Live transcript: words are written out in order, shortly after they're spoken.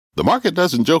The market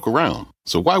doesn't joke around,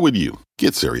 so why would you?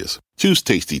 Get serious. Choose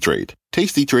Tasty Trade.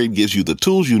 Tasty Trade gives you the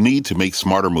tools you need to make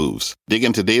smarter moves. Dig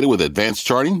into data with advanced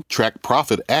charting, track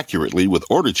profit accurately with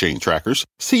order chain trackers,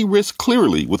 see risk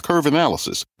clearly with curve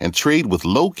analysis, and trade with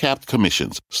low-capped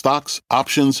commissions, stocks,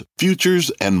 options,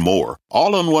 futures, and more.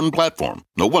 All on one platform.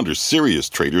 No wonder serious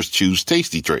traders choose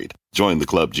Tasty Trade. Join the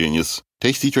club, genius.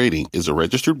 Tasty Trading is a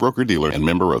registered broker-dealer and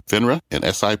member of FINRA and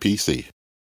SIPC.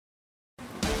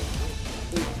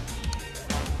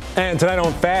 And tonight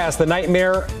on Fast, the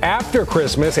nightmare after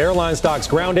Christmas, airline stocks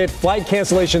grounded, flight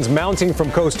cancellations mounting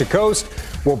from coast to coast.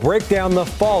 We'll break down the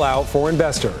fallout for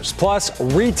investors. Plus,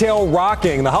 retail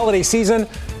rocking the holiday season,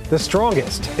 the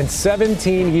strongest in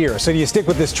 17 years. So do you stick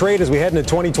with this trade as we head into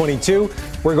 2022?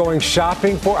 We're going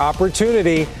shopping for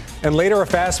opportunity. And later, a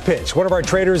fast pitch. One of our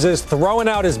traders is throwing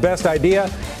out his best idea,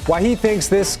 why he thinks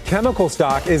this chemical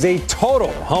stock is a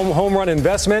total home run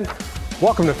investment.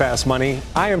 Welcome to Fast Money.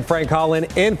 I am Frank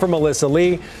Holland, in for Melissa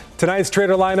Lee. Tonight's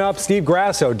trader lineup: Steve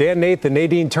Grasso, Dan Nathan,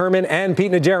 Nadine Turman, and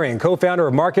Pete Najarian, co-founder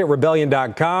of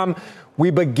MarketRebellion.com. We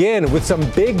begin with some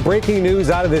big breaking news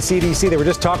out of the CDC. They were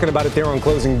just talking about it there on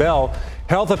Closing Bell.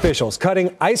 Health officials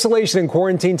cutting isolation and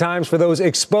quarantine times for those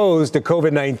exposed to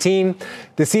COVID-19.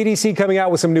 The CDC coming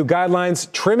out with some new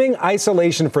guidelines, trimming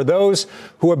isolation for those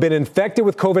who have been infected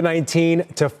with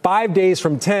COVID-19 to 5 days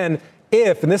from 10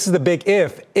 if, and this is the big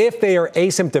if they are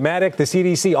asymptomatic. The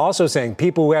CDC also saying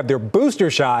people who have their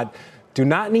booster shot do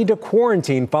not need to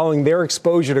quarantine following their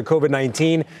exposure to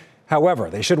COVID-19. However,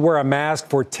 they should wear a mask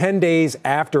for 10 days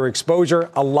after exposure.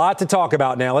 A lot to talk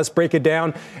about now. Let's break it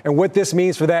down and what this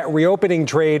means for that reopening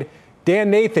trade. Dan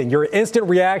Nathan, your instant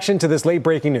reaction to this late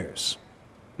breaking news.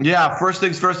 Yeah, first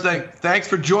things first. Thanks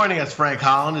for joining us, Frank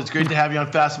Holland. It's great to have you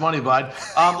on Fast Money, bud.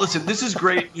 Listen, this is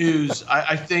great news.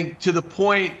 I think to the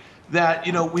point that,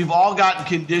 you know, we've all gotten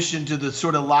conditioned to the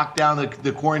sort of lockdown,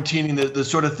 the quarantining, the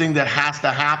sort of thing that has to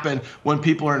happen when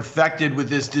people are infected with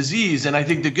this disease. And I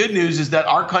think the good news is that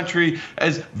our country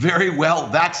is very well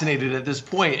vaccinated at this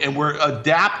point, and we're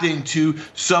adapting to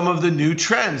some of the new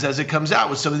trends as it comes out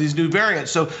with some of these new variants.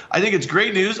 So I think it's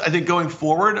great news. I think going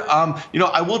forward,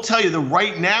 I will tell you that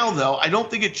right now, though, I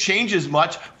don't think it changes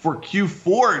much for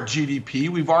Q4 GDP.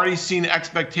 We've already seen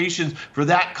expectations for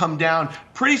that come down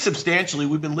pretty substantially.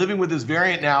 We've been living with this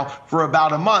variant now for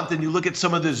about a month, and you look at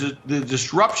some of the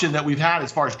disruption that we've had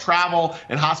as far as travel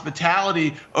and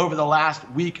hospitality over the last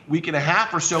week and a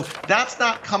half or so, that's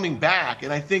not coming back.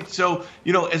 And I think so,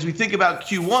 as we think about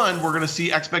Q1, we're going to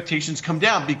see expectations come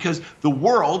down because the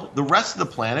world, the rest of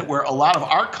the planet, where a lot of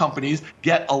our companies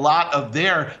get a lot of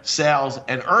their sales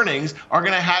and earnings, are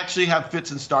going to actually have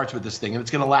fits and starts with this thing, and it's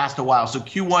going to last a while. So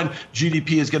Q1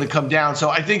 GDP is going to come down. So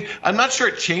I think, I'm not sure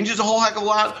it changes a whole heck of a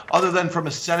lot other than from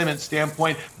a sentiment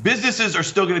standpoint. Businesses are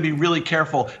still going to be really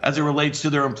careful as it relates to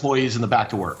their employees in the back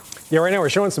to work. Yeah, right now we're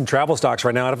showing some travel stocks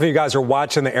right now. I don't know if you guys are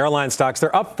watching the airline stocks.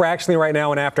 They're up fractionally right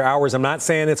now and after hours. I'm not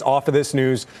saying it's off of this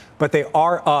news, but they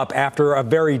are up after a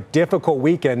very difficult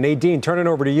weekend. Nadine, turning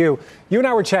over to you. You and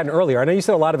I were chatting earlier. I know you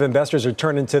said a lot of investors are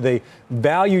turning to the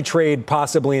value trade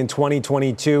possibly in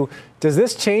 2022. Does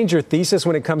this change your thesis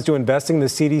when it comes to investing the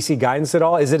CDC guidance at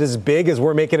all? Is it as big as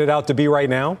we're making it out to be right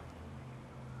now?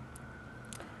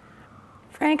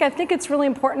 Frank, I think it's really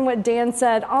important what Dan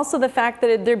said. Also, the fact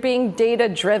that they're being data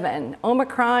driven.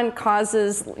 Omicron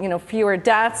causes, fewer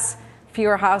deaths,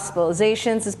 fewer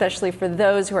hospitalizations, especially for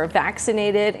those who are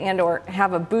vaccinated and or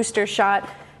have a booster shot.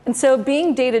 And so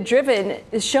being data driven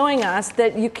is showing us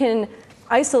that you can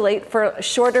isolate for a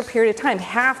shorter period of time,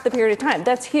 half the period of time.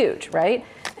 That's huge, right?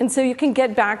 And so you can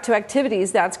get back to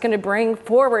activities that's going to bring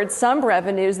forward some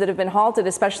revenues that have been halted,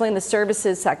 especially in the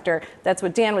services sector. That's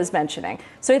what Dan was mentioning.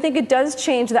 So I think it does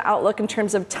change the outlook in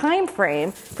terms of time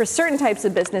frame for certain types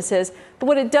of businesses. But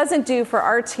what it doesn't do for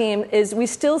our team is we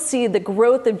still see the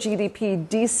growth of GDP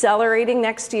decelerating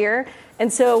next year.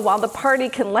 And so while the party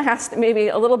can last maybe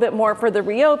a little bit more for the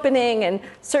reopening and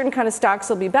certain kind of stocks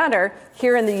will be better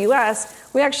here in the U.S.,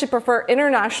 we actually prefer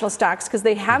international stocks because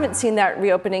they haven't seen that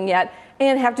reopening yet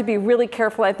and have to be really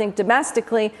careful, I think,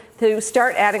 domestically to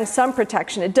start adding some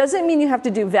protection. It doesn't mean you have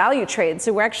to do value trades.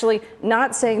 So we're actually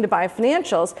not saying to buy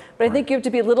financials, but I think you have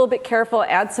to be a little bit careful,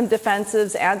 add some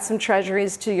defensives, add some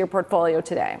treasuries to your portfolio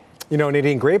today.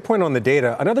 Nadine, great point on the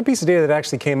data. Another piece of data that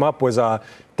actually came up was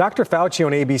Dr. Fauci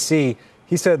on ABC.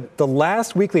 He said the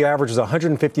last weekly average was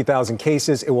 150,000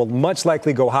 cases. It will much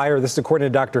likely go higher. This is according to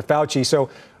Dr. Fauci.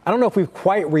 So I don't know if we've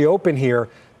quite reopened here.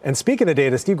 And speaking of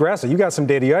data, Steve Grasso, you got some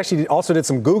data. You actually also did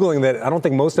some Googling that I don't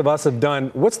think most of us have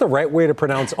done. What's the right way to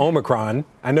pronounce Omicron?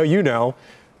 I know you know.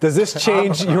 Does this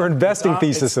change your investing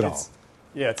thesis at all?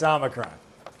 Yeah, it's Omicron.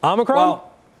 Omicron?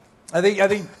 Well, I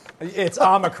think It's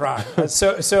Omicron.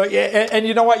 So, and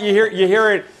you know what? You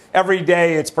hear it every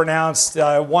day. It's pronounced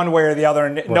one way or the other,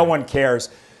 and right. No one cares,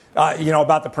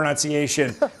 about the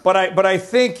pronunciation. But I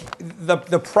think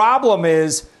the problem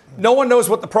is no one knows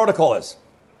what the protocol is.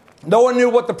 No one knew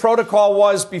what the protocol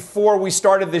was before we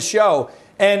started the show.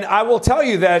 And I will tell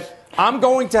you that I'm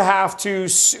going to have to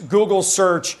Google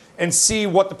search and see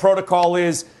what the protocol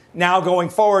is now going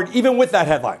forward, even with that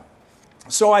headline.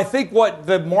 So I think what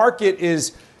the market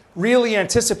is really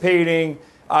anticipating,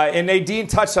 and Nadine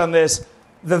touched on this,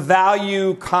 the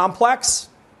value complex.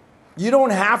 You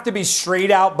don't have to be straight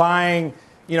out buying,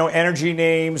 energy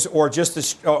names or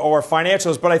just or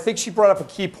financials. But I think she brought up a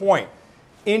key point: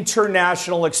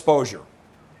 international exposure.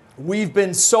 We've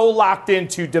been so locked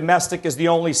into domestic as the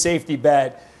only safety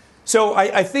bet. So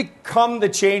I think come the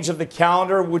change of the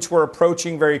calendar, which we're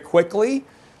approaching very quickly,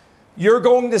 you're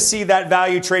going to see that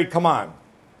value trade come on.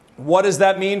 What does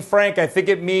that mean, Frank? I think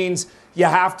it means you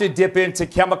have to dip into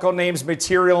chemical names,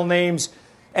 material names,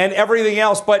 and everything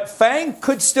else. But FANG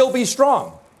could still be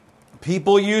strong.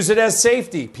 People use it as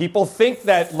safety. People think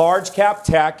that large cap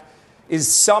tech is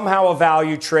somehow a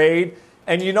value trade.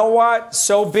 And you know what?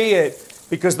 So be it.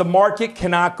 Because the market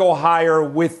cannot go higher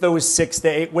with those 6 to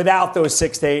 8, without those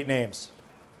 6 to 8 names.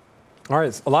 All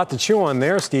right, a lot to chew on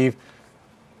there, Steve.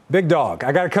 Big dog,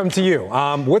 I got to come to you.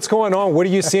 What's going on? What are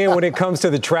you seeing when it comes to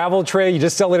the travel trade? You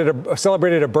just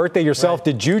celebrated a birthday yourself. Right.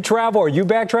 Did you travel? Are you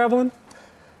back traveling?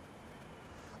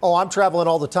 Oh, I'm traveling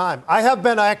all the time. I have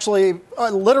been actually,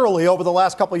 literally over the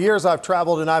last couple of years, I've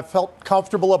traveled and I've felt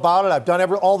comfortable about it. I've done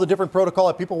all the different protocol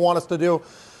that people want us to do.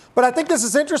 But I think this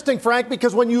is interesting, Frank,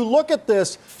 because when you look at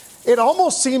this, it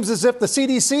almost seems as if the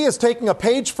CDC is taking a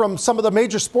page from some of the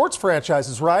major sports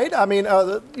franchises, right? I mean,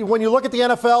 when you look at the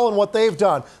NFL and what they've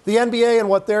done, the NBA and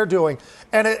what they're doing,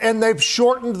 and they've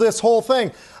shortened this whole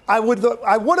thing. I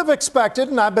would have expected,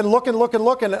 and I've been looking,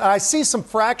 and I see some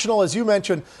fractional, as you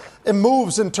mentioned,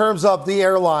 moves in terms of the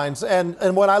airlines.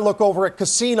 And when I look over at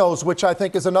casinos, which I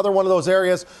think is another one of those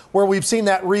areas where we've seen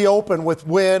that reopen with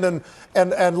Wynn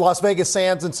and Las Vegas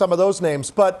Sands and some of those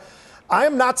names. But I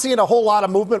am not seeing a whole lot of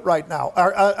movement right now.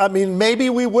 I mean, maybe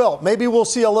we will. Maybe we'll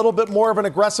see a little bit more of an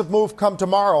aggressive move come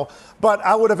tomorrow. But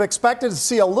I would have expected to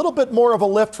see a little bit more of a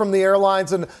lift from the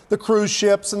airlines and the cruise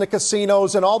ships and the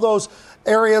casinos and all those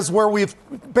areas where we've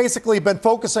basically been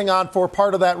focusing on for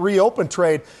part of that reopen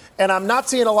trade. And I'm not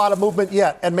seeing a lot of movement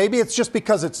yet. And maybe it's just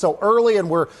because it's so early and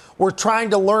we're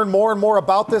trying to learn more and more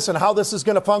about this and how this is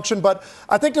going to function. But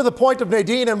I think to the point of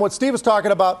Nadine and what Steve was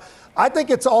talking about, I think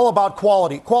it's all about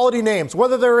quality names,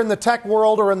 whether they're in the tech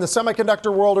world or in the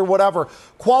semiconductor world or whatever.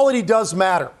 Quality does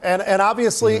matter. And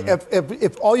obviously,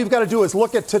 if all you've got to do is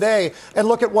look at today and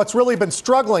look at what's really been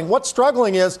struggling, what's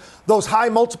struggling is those high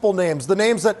multiple names, the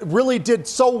names that really did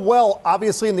so well,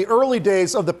 obviously, in the early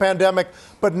days of the pandemic,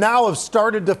 but now have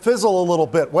started to fizzle a little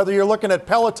bit, whether you're looking at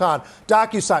Peloton,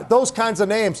 DocuSign, those kinds of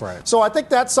names. Right. So I think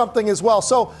that's something as well.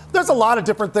 So there's a lot of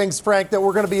different things, Frank, that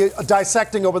we're going to be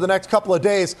dissecting over the next couple of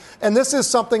days. And this is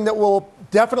something that we'll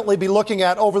definitely be looking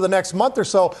at over the next month or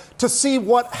so to see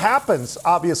what happens,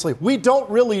 obviously. We don't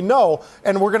really know,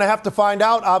 and we're going to have to find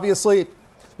out, obviously,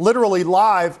 literally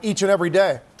live each and every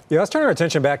day. Yeah, let's turn our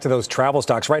attention back to those travel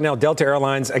stocks. Right now, Delta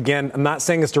Airlines, again, I'm not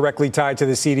saying it's directly tied to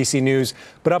the CDC news,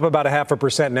 but up about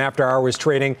 0.5% in after-hours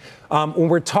trading. When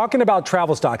we're talking about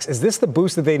travel stocks, is this the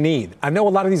boost that they need? I know a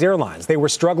lot of these airlines, they were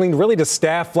struggling really to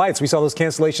staff flights. We saw those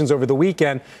cancellations over the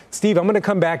weekend. Steve, I'm going to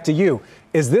come back to you.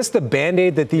 Is this the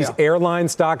Band-Aid that these airline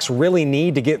stocks really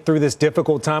need to get through this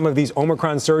difficult time of these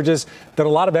Omicron surges that a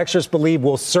lot of experts believe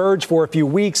will surge for a few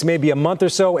weeks, maybe a month or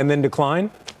so, and then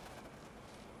decline?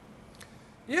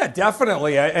 Yeah,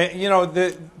 definitely.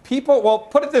 The people, well,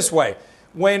 put it this way.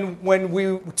 When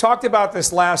we talked about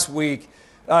this last week,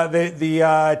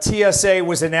 the TSA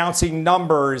was announcing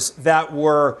numbers that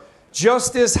were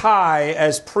just as high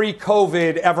as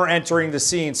pre-COVID ever entering the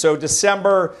scene. So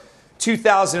December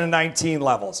 2019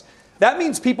 levels. That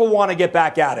means people want to get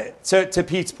back at it, to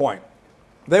Pete's point.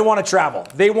 They want to travel.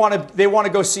 They want to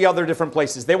go see other different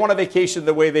places. They want to vacation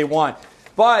the way they want.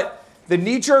 But the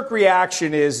knee-jerk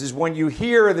reaction is when you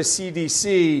hear the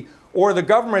CDC or the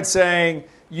government saying,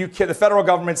 the federal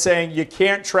government saying you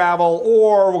can't travel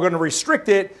or we're going to restrict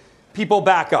it, people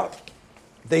back up.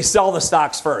 They sell the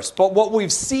stocks first. But what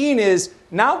we've seen is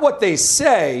not what they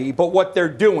say, but what they're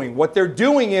doing. What they're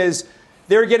doing is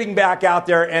they're getting back out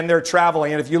there and they're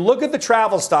traveling. And if you look at the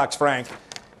travel stocks, Frank,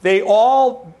 they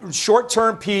all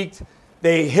short-term peaked,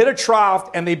 they hit a trough,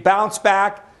 and they bounce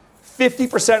back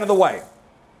 50% of the way.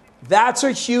 That's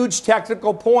a huge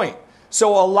technical point.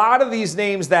 So a lot of these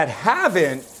names that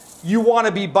haven't, you want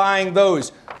to be buying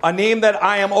those. A name that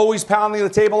I am always pounding the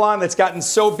table on that's gotten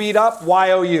so beat up,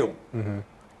 YOU.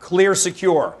 Clear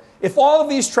Secure. If all of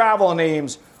these travel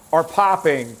names are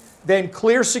popping, then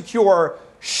Clear Secure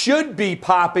should be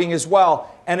popping as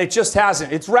well, and it just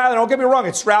hasn't. It's rather, don't get me wrong,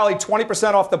 it's rallied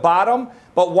 20% off the bottom,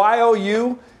 but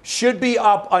YOU should be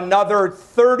up another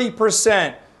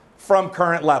 30% from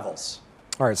current levels.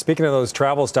 All right, speaking of those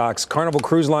travel stocks, Carnival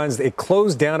Cruise Lines, it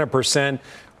closed down 1%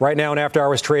 right now in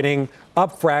after-hours trading,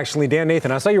 up fractionally. Dan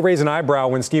Nathan, I saw you raise an eyebrow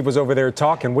when Steve was over there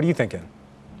talking. What are you thinking?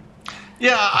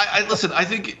 Yeah, I listen, I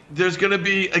think there's going to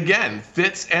be, again,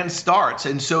 fits and starts.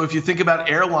 And so if you think about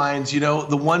airlines, you know,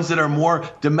 the ones that are more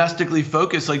domestically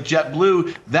focused, like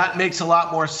JetBlue, that makes a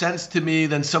lot more sense to me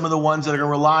than some of the ones that are going to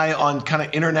rely on kind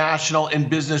of international and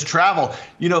business travel.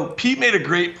 You know, Pete made a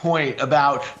great point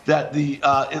about that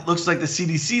it looks like the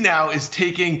CDC now is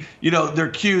taking, you know, their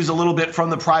cues a little bit from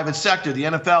the private sector, the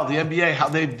NFL, the NBA, how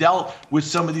they've dealt with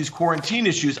some of these quarantine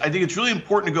issues. I think it's really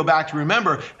important to go back to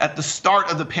remember at the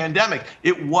start of the pandemic,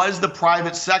 it was the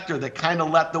private sector that kind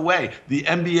of led the way. The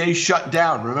NBA shut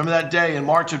down. Remember that day in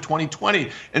March of 2020?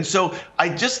 And so I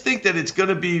just think that it's going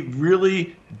to be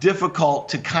really difficult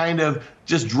to kind of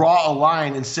just draw a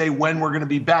line and say when we're going to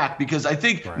be back, because I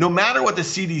think no matter what the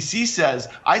CDC says,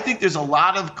 I think there's a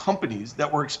lot of companies that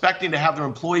were expecting to have their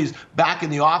employees back in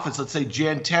the office. Let's say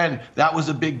Jan 10, that was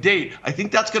a big date. I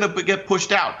think that's going to get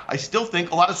pushed out. I still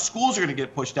think a lot of schools are going to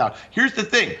get pushed out. Here's the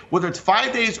thing, whether it's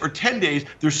 5 days or 10 days,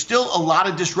 there's still a lot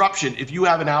of disruption if you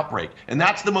have an outbreak. And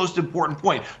that's the most important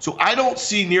point. So I don't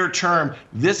see near term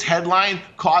this headline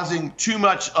causing too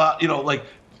much,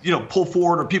 pull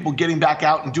forward or people getting back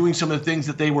out and doing some of the things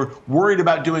that they were worried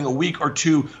about doing a week or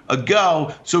two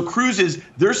ago. So cruises,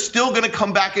 they're still going to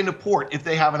come back into port if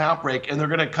they have an outbreak, and they're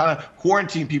going to kind of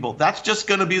quarantine people. That's just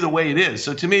going to be the way it is.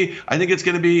 So to me, I think it's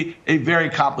going to be a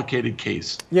very complicated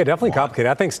case. Yeah, definitely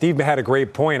complicated. I think Steve had a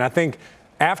great point. I think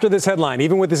after this headline,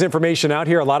 even with this information out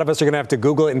here, a lot of us are going to have to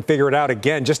Google it and figure it out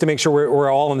again just to make sure we're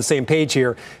all on the same page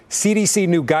here. CDC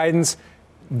new guidance.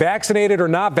 Vaccinated or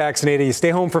not vaccinated, you stay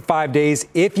home for 5 days.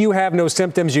 If you have no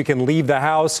symptoms, you can leave the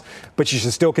house, but you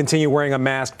should still continue wearing a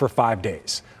mask for 5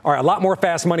 days. All right, a lot more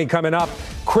fast money coming up.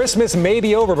 Christmas may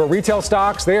be over, but retail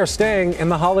stocks, they are staying in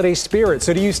the holiday spirit.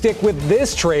 So do you stick with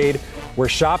this trade? We're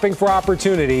shopping for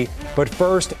opportunity, but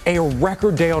first, a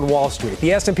record day on Wall Street.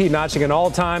 The S&P notching an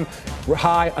all-time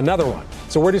high, another one.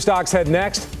 So where do stocks head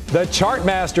next? The Chart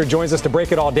Master joins us to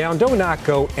break it all down. Do not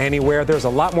go anywhere. There's a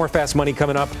lot more fast money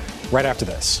coming up right after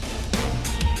this.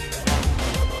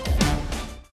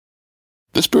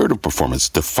 The spirit of performance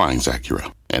defines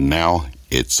Acura, and now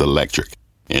it's electric.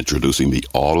 Introducing the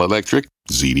all-electric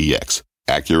ZDX,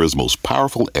 Acura's most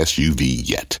powerful SUV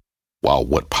yet. While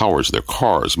what powers their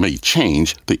cars may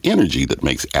change, the energy that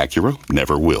makes Acura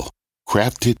never will.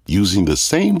 Crafted using the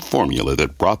same formula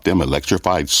that brought them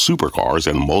electrified supercars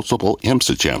and multiple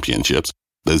IMSA championships,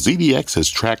 the ZDX has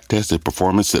track-tested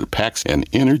performance that packs an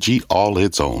energy all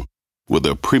its own. With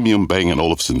a premium Bang &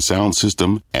 Olufsen sound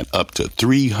system and up to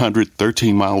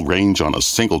 313-mile range on a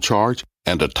single charge,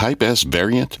 and a Type S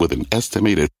variant with an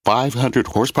estimated 500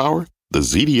 horsepower, the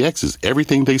ZDX is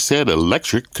everything they said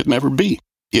electric could never be.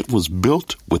 It was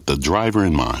built with the driver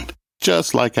in mind,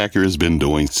 just like Acura's been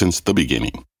doing since the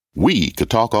beginning. We could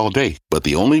talk all day, but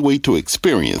the only way to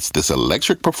experience this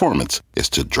electric performance is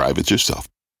to drive it yourself.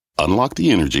 Unlock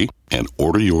the energy and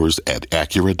order yours at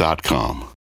Acura.com.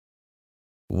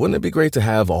 Wouldn't it be great to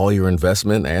have all your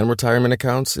investment and retirement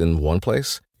accounts in one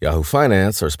place? Yahoo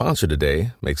Finance, our sponsor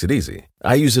today, makes it easy.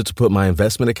 I use it to put my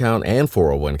investment account and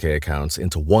 401k accounts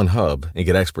into one hub and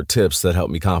get expert tips that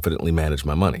help me confidently manage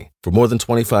my money. For more than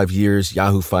 25 years,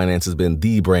 Yahoo Finance has been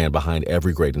the brand behind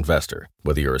every great investor.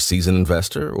 Whether you're a seasoned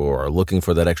investor or are looking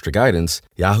for that extra guidance,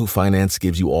 Yahoo Finance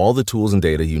gives you all the tools and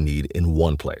data you need in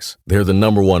one place. They're the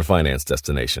 #1 finance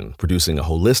destination, producing a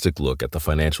holistic look at the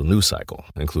financial news cycle,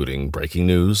 including breaking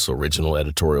news, original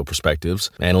editorial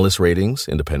perspectives, analyst ratings,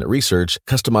 independent research,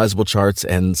 customizable charts,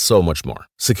 and so much more.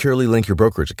 Securely link your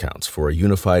brokerage accounts for a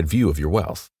unified view of your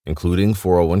wealth, including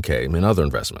 401k and other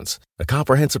investments. A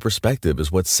comprehensive perspective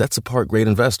is what sets apart great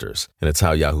investors, and it's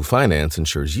how Yahoo Finance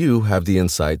ensures you have the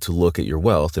insight to look at your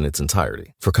wealth in its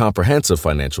entirety. For comprehensive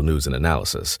financial news and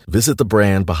analysis, visit the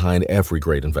brand behind every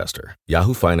great investor,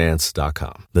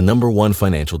 yahoofinance.com, the #1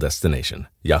 financial destination,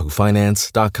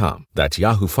 yahoofinance.com. That's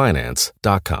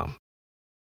yahoofinance.com.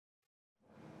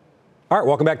 All right,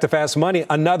 welcome back to Fast Money.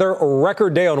 Another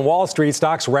record day on Wall Street.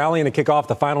 Stocks rallying to kick off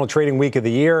the final trading week of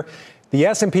the year. The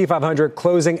S&P 500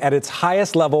 closing at its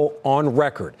highest level on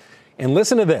record. And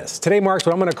listen to this. Today marks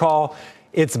what I'm going to call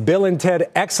It's Bill and Ted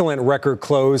excellent record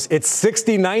close. It's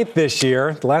 69th this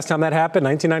year. The last time that happened,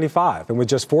 1995. And with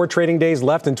just 4 trading days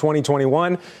left in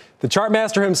 2021, the chart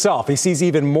master himself, he sees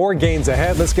even more gains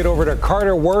ahead. Let's get over to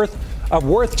Carter Worth of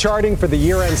Worth Charting for the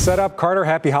year-end setup. Carter,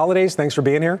 happy holidays. Thanks for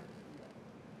being here.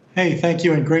 Hey, thank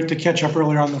you, and great to catch up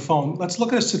earlier on the phone. Let's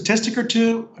look at a statistic or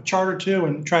two, a chart or two,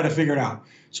 and try to figure it out.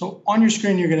 So on your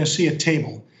screen, you're going to see a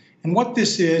table. And what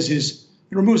this is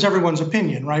it removes everyone's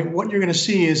opinion, right? What you're going to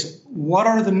see is what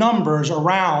are the numbers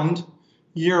around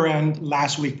year-end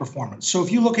last week performance. So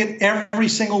if you look at every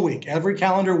single week, every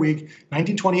calendar week,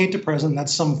 1928 to present,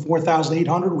 that's some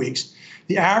 4,800 weeks,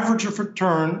 the average of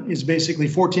return is basically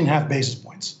 14.5 basis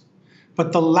points.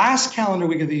 But the last calendar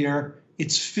week of the year,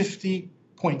 it's 50.6,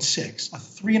 a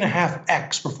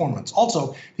 3.5x performance.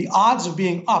 Also, the odds of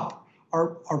being up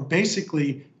are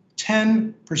basically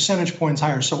 10 percentage points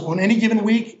higher. So on any given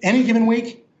week,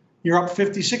 you're up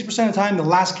 56% of the time. The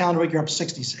last calendar week, you're up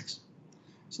 66.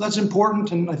 So that's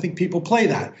important, and I think people play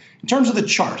that. In terms of the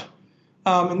chart,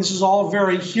 and this is all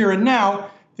very here and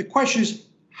now, the question is,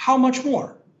 how much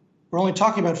more? We're only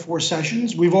talking about 4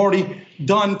 sessions. We've already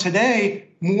done today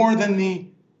more than the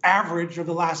average of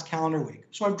the last calendar week.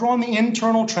 So I've drawn the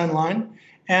internal trend line,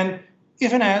 and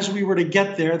if and as we were to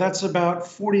get there, that's about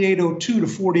 48.02 to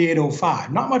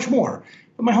 48.05, not much more.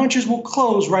 But my hunches will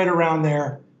close right around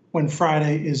there when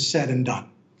Friday is said and done.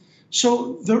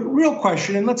 So the real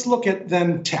question, and let's look at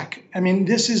then tech. I mean,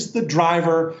 this is the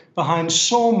driver behind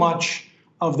so much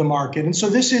of the market. And so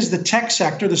this is the tech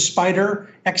sector, the SPDR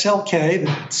XLK,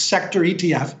 the sector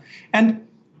ETF. And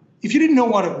if you didn't know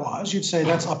what it was, you'd say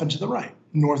that's up and to the right,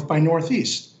 north by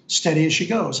northeast, steady as she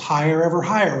goes, higher ever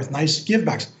higher with nice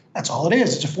givebacks. That's all it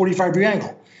is. It's a 45-degree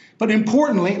angle. But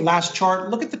importantly, last chart,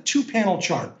 look at the 2-panel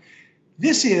chart.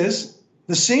 This is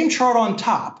the same chart on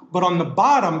top, but on the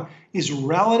bottom is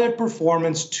relative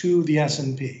performance to the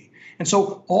S&P. And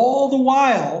so all the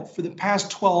while, for the past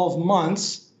 12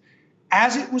 months,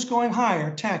 as it was going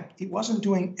higher, tech, it wasn't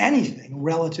doing anything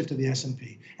relative to the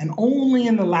S&P. And only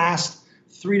in the last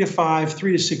 3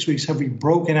 to 6 weeks have we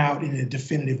broken out in a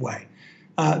definitive way.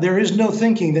 There is no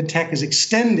thinking that tech is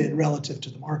extended relative to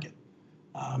the market.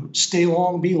 Stay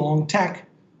long, be long tech.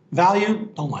 Value,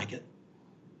 don't like it.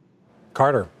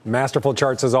 Carter, masterful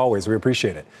charts as always. We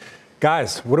appreciate it.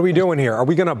 Guys, what are we doing here? Are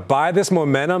we going to buy this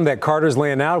momentum that Carter's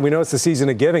laying out? We know it's the season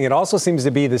of giving. It also seems to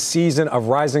be the season of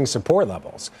rising support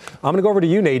levels. I'm going to go over to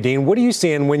you, Nadine. What are you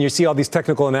seeing when you see all these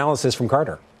technical analysis from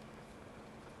Carter?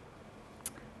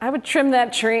 I would trim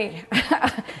that tree.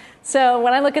 So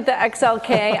when I look at the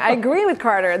XLK, I agree with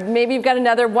Carter. Maybe you've got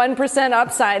another 1%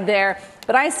 upside there,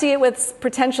 but I see it with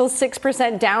potential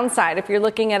 6% downside if you're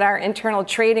looking at our internal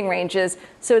trading ranges.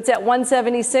 So it's at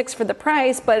 176 for the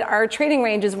price, but our trading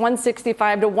range is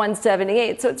 165 to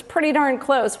 178. So it's pretty darn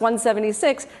close,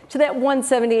 176 to that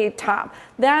 178 top.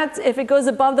 That's if it goes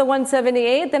above the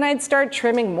 178, then I'd start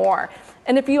trimming more.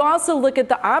 And if you also look at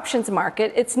the options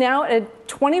market, it's now at a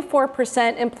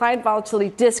 24% implied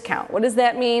volatility discount. What does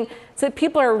that mean? It's that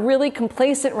people are really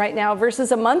complacent right now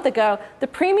versus a month ago. The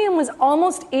premium was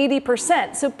almost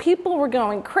 80%. So people were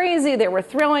going crazy. They were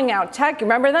throwing out tech.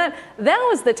 Remember that? That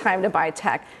was the time to buy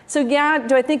tech. So yeah,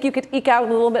 do I think you could eke out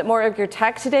a little bit more of your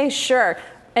tech today? Sure.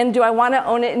 And do I want to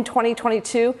own it in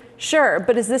 2022? Sure.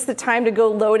 But is this the time to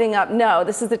go loading up? No,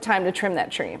 this is the time to trim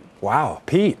that tree. Wow,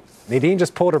 Pete. Nadine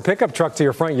just pulled her pickup truck to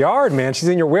your front yard, man. She's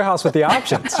in your warehouse with the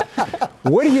options.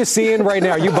 What are you seeing right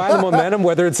now? Are you buying the momentum,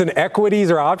 whether it's in equities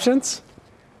or options?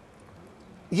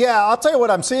 Yeah, I'll tell you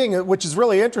what I'm seeing, which is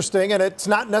really interesting, and it's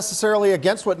not necessarily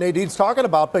against what Nadine's talking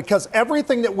about, because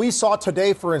everything that we saw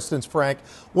today, for instance, Frank,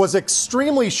 was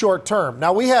extremely short term.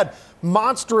 Now, we had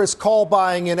monstrous call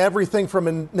buying in everything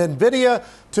from NVIDIA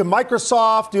to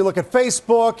Microsoft. You look at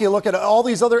Facebook, you look at all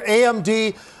these other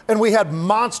AMD, and we had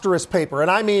monstrous paper, and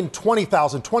I mean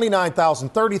 20,000, 29,000,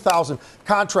 30,000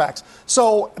 contracts.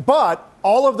 So, but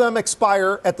all of them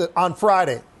expire on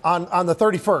Friday, on the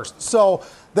 31st. So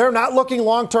they're not looking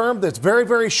long term. That's very,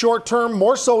 very short term,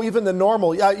 more so even than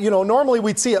normal. Normally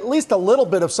we'd see at least a little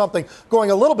bit of something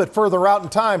going a little bit further out in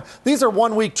time. These are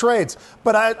 1 week trades.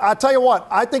 But I tell you what,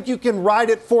 I think you can ride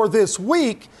it for this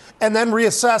week and then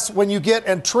reassess when you get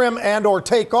and trim and or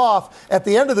take off at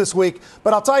the end of this week.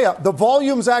 But I'll tell you, the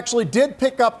volumes actually did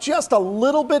pick up just a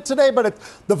little bit today, but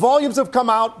the volumes have come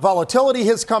out, volatility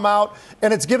has come out,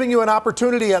 and it's giving you an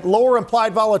opportunity at lower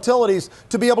implied volatilities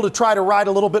to be able to try to ride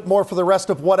a little bit more for the rest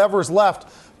of whatever's left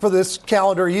for this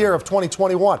calendar year of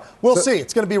 2021. We'll see.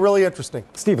 It's going to be really interesting.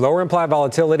 Steve, lower implied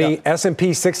volatility, yeah.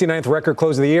 S&P 69th record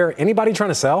close of the year. Anybody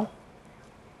trying to sell?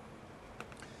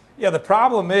 Yeah, the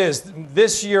problem is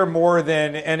this year more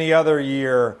than any other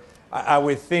year, I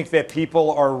would think that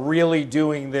people are really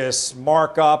doing this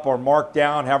markup or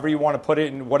markdown, however you want to put it,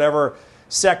 in whatever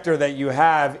sector that you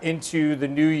have into the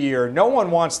new year. No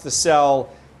one wants to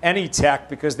sell any tech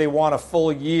because they want a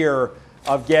full year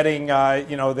of getting,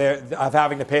 of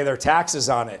having to pay their taxes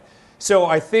on it. So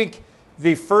I think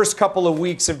the first couple of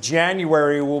weeks of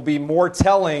January will be more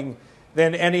telling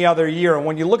than any other year. And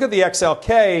when you look at the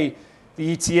XLK,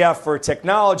 the ETF for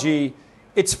technology,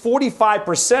 it's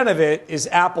 45% of it is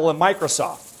Apple and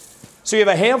Microsoft. So you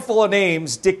have a handful of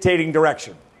names dictating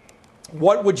direction.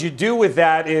 What would you do with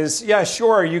that is, yeah,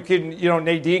 sure, you can,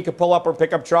 Nadine could pull up or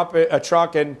pick up a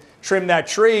truck and trim that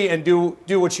tree and do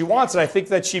what she wants. And I think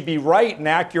that she'd be right and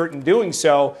accurate in doing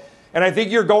so. And I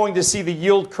think you're going to see the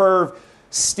yield curve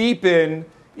steepen.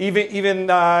 Even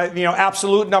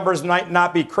absolute numbers might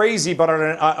not be crazy, but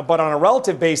on a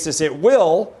relative basis, it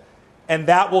will. And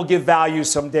that will give value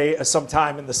some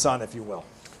time in the sun, if you will.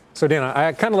 So, Dana,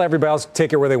 I kind of let everybody else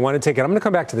take it where they want to take it. I'm going to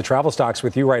come back to the travel stocks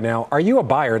with you right now. Are you a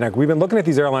buyer? Now, we've been looking at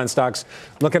these airline stocks,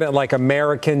 looking at like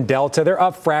American, Delta. They're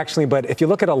up fractionally. But if you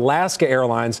look at Alaska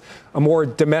Airlines, a more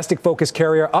domestic-focused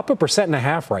carrier, up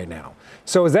 1.5% right now.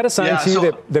 So is that a sign to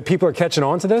you that people are catching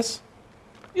on to this?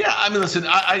 Yeah, I mean, listen,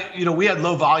 we had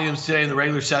low volumes today in the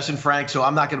regular session, Frank, so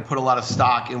I'm not going to put a lot of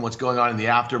stock in what's going on in the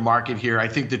aftermarket here. I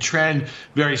think the trend,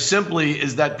 very simply,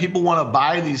 is that people want to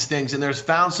buy these things, and there's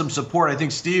found some support. I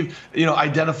think Steve,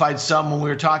 identified some when we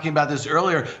were talking about this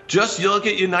earlier. Just you look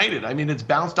at United. I mean, it's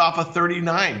bounced off of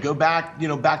 39. Go back,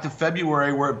 back to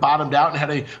February where it bottomed out and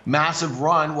had a massive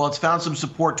run. Well, it's found some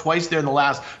support twice there in the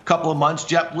last couple of months.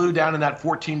 JetBlue down in that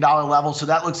 $14 level, so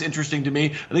that looks interesting to me.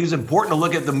 I think it's important to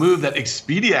look at the move that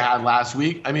Expedia had last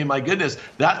week. I mean, my goodness,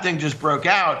 that thing just broke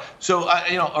out. So,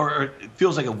 or it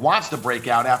feels like it wants to break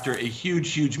out after a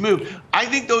huge move. I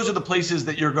think those are the places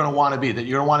that you're going to want to be, that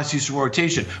you're going to want to see some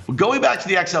rotation. But going back to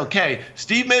the XLK,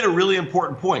 Steve made a really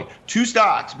important point. Two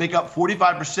stocks make up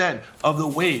 45% of the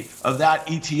weight of that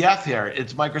ETF here.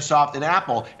 It's Microsoft and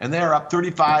Apple, and they're up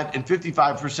 35 and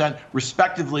 55%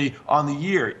 respectively on the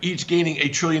year, each gaining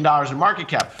 $1 trillion in market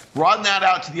cap. Broaden that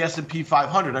out to the S&P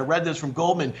 500. I read this from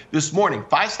Goldman this morning.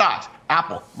 5 stocks,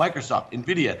 Apple, Microsoft,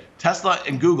 Nvidia, Tesla,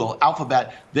 and Google,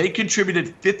 Alphabet, they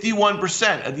contributed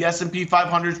 51% of the S&P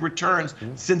 500's returns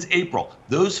since April.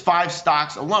 Those 5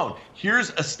 stocks alone.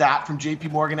 Here's a stat from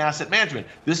JP Morgan Asset Management.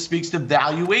 This speaks to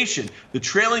valuation. The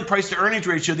trailing price to earnings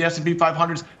ratio of the S&P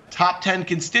 500's top 10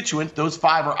 constituents, those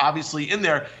 5 are obviously in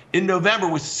there, in November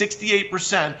was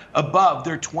 68% above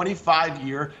their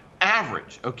 25-year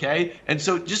average, okay? And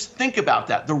so just think about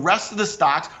that. The rest of the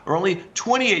stocks are only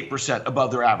 28%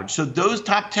 above their average. So those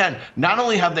top 10, not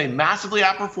only have they massively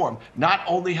outperformed, not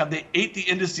only have they ate the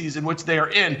indices in which they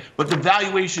are in, but the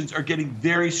valuations are getting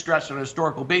very stretched on a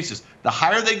historical basis. The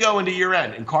higher they go into year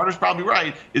end, and Carter's probably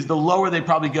right, is the lower they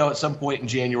probably go at some point in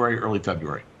January, early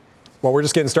February. Well, we're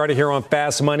just getting started here on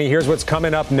Fast Money. Here's what's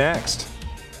coming up next.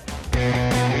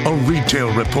 A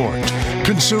retail report.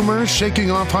 Consumers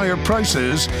shaking off higher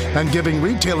prices and giving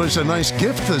retailers a nice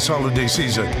gift this holiday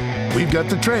season. We've got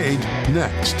the trade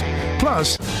next.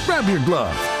 Plus, grab your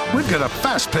glove. We've got a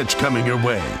fast pitch coming your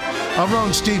way. Our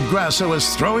own Steve Grasso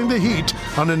is throwing the heat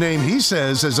on a name he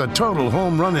says is a total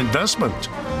home run investment.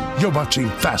 You're watching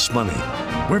Fast Money.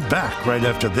 We're back right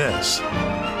after this.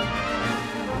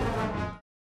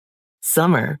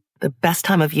 Summer, the best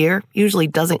time of year, usually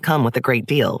doesn't come with a great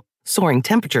deal. Soaring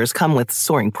temperatures come with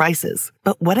soaring prices.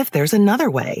 But what if there's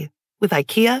another way? With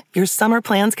IKEA, your summer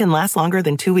plans can last longer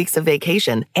than 2 weeks of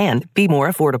vacation and be more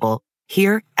affordable.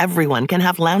 Here, everyone can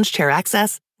have lounge chair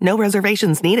access, no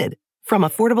reservations needed. From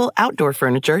affordable outdoor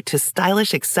furniture to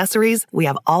stylish accessories, we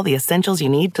have all the essentials you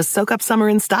need to soak up summer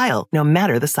in style, no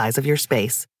matter the size of your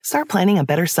space. Start planning a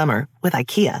better summer with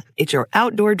IKEA. It's your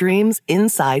outdoor dreams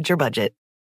inside your budget.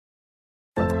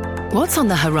 What's on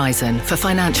the horizon for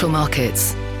financial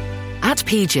markets? At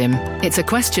PGIM, it's a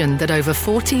question that over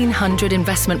 1,400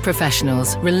 investment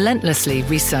professionals relentlessly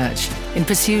research in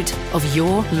pursuit of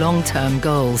your long-term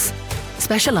goals.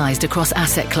 Specialized across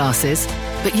asset classes,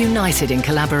 but united in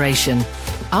collaboration,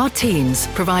 our teams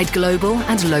provide global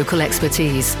and local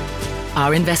expertise.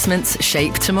 Our investments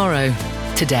shape tomorrow,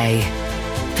 today.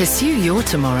 Pursue your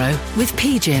tomorrow with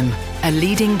PGIM, a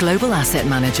leading global asset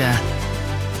manager.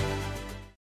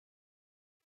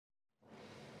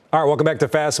 All right, welcome back to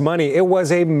Fast Money. It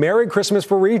was a Merry Christmas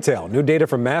for retail. New data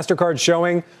from MasterCard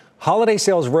showing holiday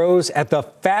sales rose at the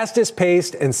fastest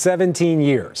pace in 17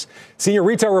 years. Senior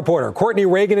retail reporter Courtney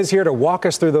Reagan is here to walk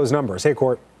us through those numbers. Hey,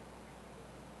 Court.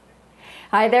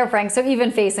 Hi there, Frank. So even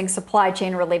facing supply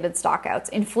chain related stockouts,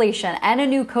 inflation, and a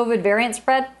new COVID variant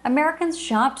spread, Americans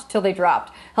shopped till they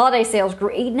dropped. Holiday sales grew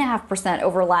 8.5%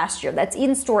 over last year. That's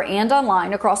in-store and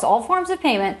online across all forms of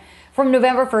payment from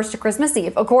November 1st to Christmas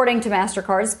Eve, according to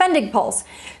MasterCard's Spending Pulse.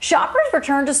 Shoppers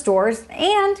returned to stores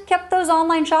and kept those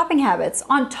online shopping habits.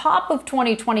 On top of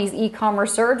 2020's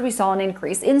e-commerce surge, we saw an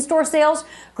increase. In-store sales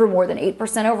grew more than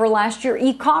 8% over last year.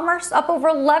 E-commerce up over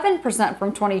 11%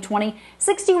 from 2020,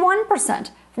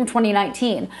 61% from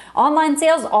 2019. Online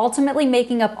sales ultimately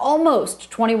making up almost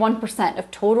 21%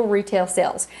 of total retail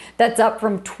sales. That's up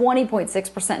from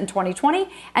 20.6% in 2020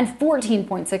 and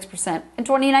 14.6% in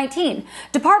 2019.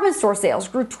 Department store sales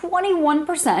grew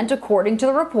 21% according to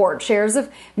the report. Shares of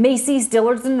Macy's,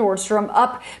 Dillard's, and Nordstrom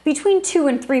up between 2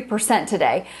 and 3%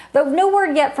 today, though no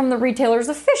word yet from the retailers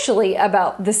officially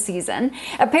about the season.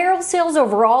 Apparel sales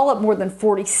overall up more than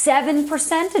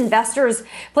 47%. Investors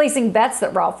placing bets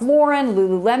that Ralph Lauren,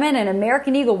 Lululemon, and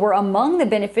American Eagle were among the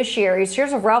beneficiaries.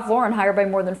 Shares of Ralph Lauren higher by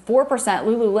more than 4%.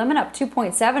 Lululemon up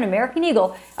 2.7%. American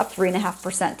Eagle up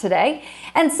 3.5% today.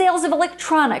 And sales of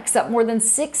electronics up more than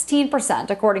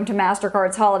 16%, according to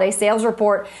MasterCard's holiday sales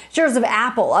report. Shares of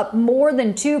Apple up more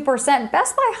than 2%.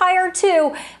 Best Buy higher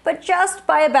too, but just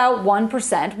by about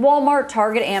 1%. Walmart,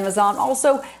 Target, Amazon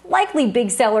also likely big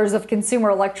sellers of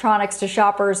consumer electronics to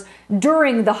shoppers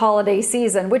during the holiday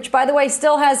season, which, by the way,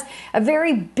 still has a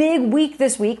very big week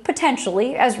this week,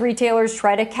 potentially, as retailers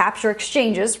try to capture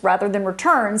exchanges rather than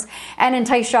returns and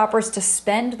entice shoppers to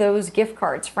spend those gift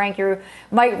cards. Frank, you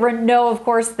might know, of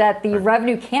course, that the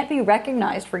revenue can't be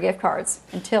recognized for gift cards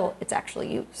until it's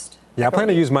actually used. Yeah, I plan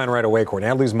to use mine right away, Courtney.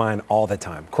 I lose mine all the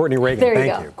time. Courtney Reagan,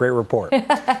 thank you. Great report. All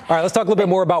right, let's talk a little bit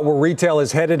more about where retail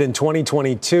is headed in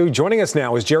 2022. Joining us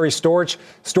now is Jerry Storch,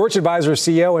 Storch Advisor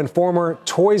CEO and former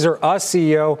Toys R Us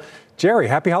CEO. Jerry,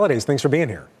 happy holidays. Thanks for being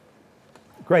here.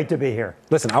 Great to be here.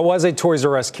 Listen, I was a Toys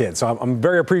R Us kid, so I'm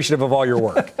very appreciative of all your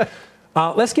work.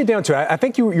 Let's get down to it. I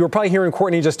think you were probably hearing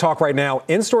Courtney just talk right now.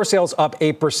 In-store sales up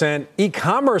 8%,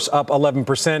 e-commerce up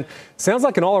 11%. Sounds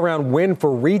like an all-around win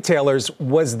for retailers.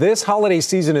 Was this holiday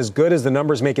season as good as the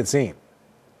numbers make it seem?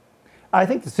 I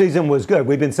think the season was good.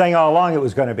 We've been saying all along it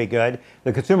was going to be good.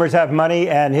 The consumers have money,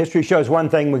 and history shows one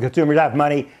thing. When consumers have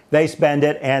money, they spend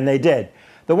it, and they did.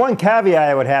 The one caveat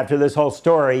I would have to this whole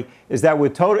story is that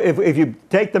with total, if you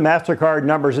take the MasterCard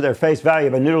numbers at their face value,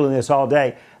 I've been noodling this all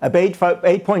day, up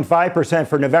 8.5%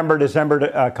 for November,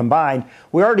 December combined,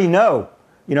 we already know,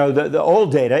 the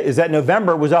old data is that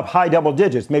November was up high double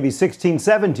digits, maybe 16,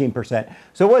 17%.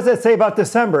 So what does that say about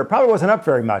December? It probably wasn't up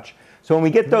very much. So when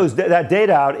we get that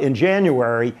data out in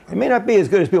January, it may not be as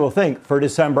good as people think for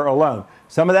December alone.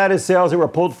 Some of that is sales that were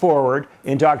pulled forward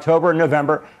into October and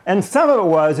November. And some of it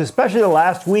was, especially the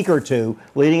last week or two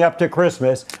leading up to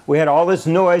Christmas, we had all this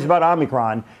noise about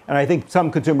Omicron. And I think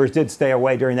some consumers did stay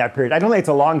away during that period. I don't think it's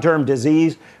a long-term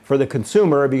disease for the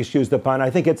consumer, if you excuse the pun.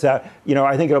 I think it's I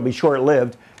think it'll be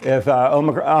short-lived. If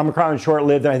Omicron is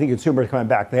short-lived, then I think consumers are coming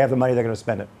back. They have the money, they're going to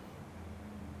spend it.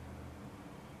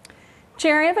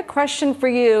 Jerry, I have a question for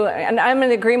you, and I'm in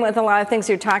agreement with a lot of things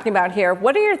you're talking about here.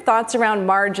 What are your thoughts around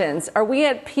margins? Are we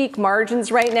at peak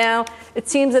margins right now? It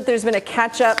seems that there's been a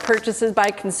catch-up purchases by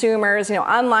consumers.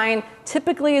 Online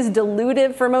typically is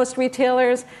dilutive for most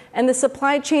retailers, and the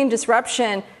supply chain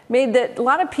disruption made that a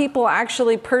lot of people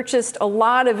actually purchased a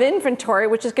lot of inventory,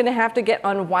 which is going to have to get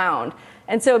unwound.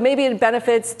 And so maybe it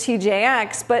benefits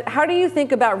TJX, but how do you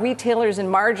think about retailers and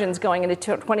margins going into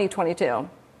 2022?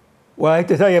 Well, I have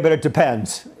to tell you, but it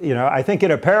depends. I think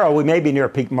in apparel, we may be near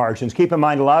peak margins. Keep in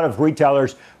mind, a lot of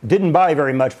retailers didn't buy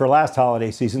very much for last holiday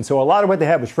season. So a lot of what they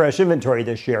had was fresh inventory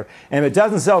this year. And if it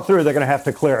doesn't sell through, they're going to have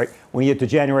to clear it when you get to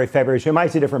January, February. So you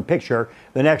might see a different picture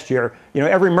the next year.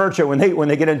 Every merchant, when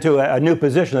they get into a new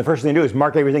position, the first thing they do is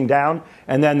mark everything down.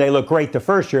 And then they look great the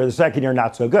first year. The second year,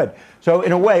 not so good. So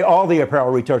in a way, all the apparel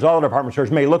retailers, all the department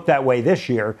stores may look that way this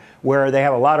year, where they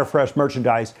have a lot of fresh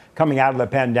merchandise coming out of the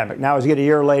pandemic. Now, as you get a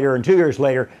year later and 2 years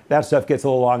later, that stuff gets a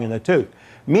little long in the tooth.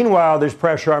 Meanwhile, there's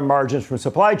pressure on margins from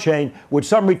supply chain, which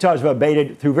some retailers have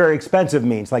abated through very expensive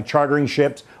means, like chartering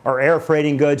ships or air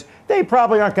freighting goods. They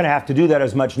probably aren't going to have to do that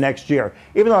as much next year.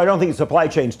 Even though I don't think the supply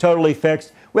chain's totally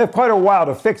fixed, we have quite a while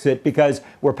to fix it because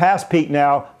we're past peak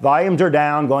now. Volumes are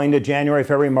down going to January,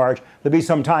 February, March. There'll be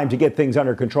some time to get things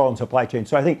under control in supply chain.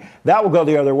 So I think that will go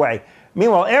the other way.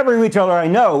 Meanwhile, every retailer I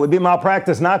know, would be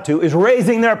malpractice not to, is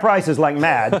raising their prices like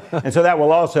mad. And so that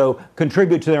will also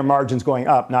contribute to their margins going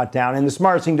up, not down. And the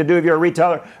smartest thing to do if you're a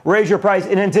retailer, raise your price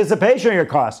in anticipation of your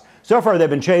costs. So far, they've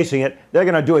been chasing it. They're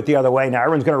going to do it the other way now.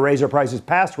 Everyone's going to raise their prices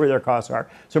past where their costs are.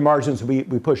 So margins will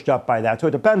be pushed up by that. So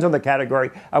it depends on the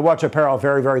category. I watch apparel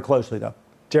very, very closely, though.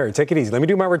 Jerry, take it easy. Let me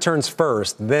do my returns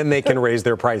first, then they can raise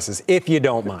their prices, if you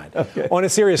don't mind. Okay. On a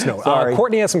serious note,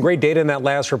 Courtney has some great data in that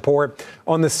last report.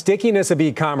 On the stickiness of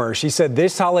e-commerce, she said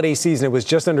this holiday season it was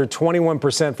just under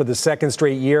 21% for the second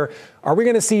straight year. Are we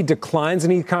going to see declines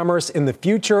in e-commerce in the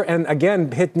future? And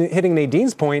again, hitting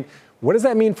Nadine's point, what does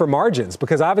that mean for margins?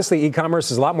 Because obviously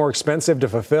e-commerce is a lot more expensive to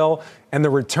fulfill, and the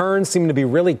returns seem to be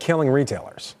really killing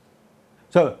retailers.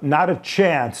 So not a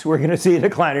chance we're going to see a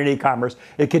decline in e-commerce.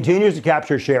 It continues to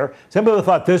capture share. Some people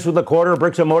thought this was the quarter.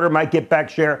 Bricks and mortar might get back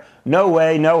share. No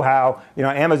way, no how.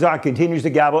 Amazon continues to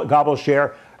gobble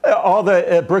share. All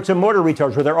the bricks and mortar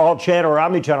retailers, whether they're all channel or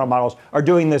omni-channel models, are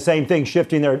doing the same thing,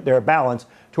 shifting their balance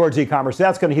towards e-commerce.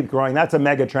 That's going to keep growing. That's a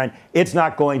mega trend. It's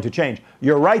not going to change.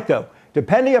 You're right, though.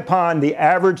 Depending upon the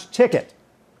average ticket,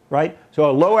 right? So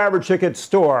a low average ticket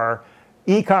store,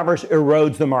 e-commerce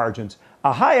erodes the margins.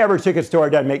 A high average ticket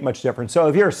store doesn't make much difference. So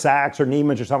if you're Saks or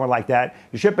Neiman's or someone like that,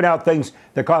 you're shipping out things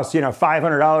that cost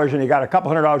 $500 and you got a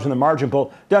couple $100 in the margin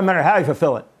pool. Doesn't matter how you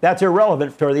fulfill it. That's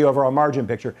irrelevant for the overall margin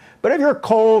picture. But if you're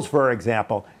Kohl's, for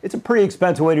example, it's a pretty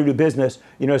expensive way to do business.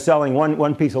 Selling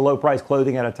one piece of low price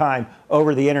clothing at a time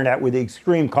over the internet with the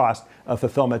extreme cost of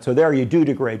fulfillment. So there you do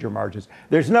degrade your margins.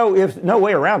 There's no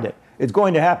way around it. It's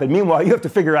going to happen. Meanwhile, you have to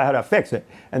figure out how to fix it.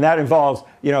 And that involves,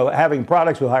 having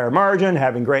products with higher margin,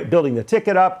 building the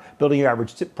ticket up, building your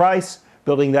average price,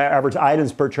 building the average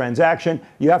items per transaction.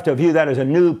 You have to view that as a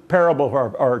new parable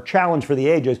or challenge for the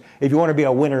ages if you want to be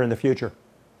a winner in the future.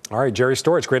 All right, Jerry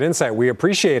Storch, great insight. We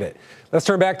appreciate it. Let's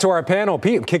turn back to our panel.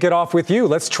 Pete, kick it off with you.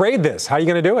 Let's trade this. How are you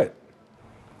going to do it?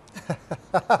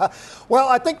 Well,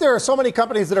 I think there are so many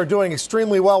companies that are doing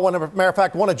extremely well. As a matter of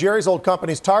fact, one of Jerry's old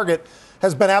companies, Target,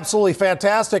 has been absolutely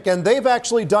fantastic, and they've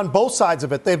actually done both sides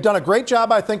of it. They've done a great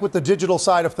job, I think, with the digital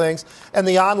side of things and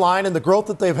the online and the growth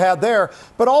that they've had there.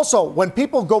 But also, when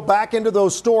people go back into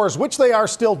those stores, which they are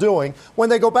still doing, when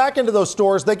they go back into those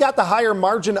stores, they got the higher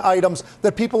margin items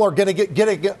that people are going to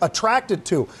get attracted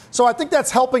to. So I think that's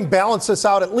helping balance this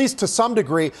out, at least to some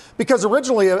degree, because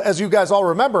originally, as you guys all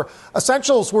remember,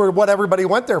 essentials were what everybody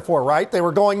went there for, right? They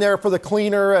were going there for the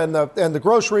cleaner and the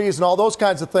groceries and all those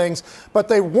kinds of things, but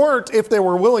they weren't, if they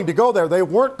were willing to go there, they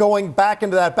weren't going back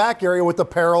into that back area with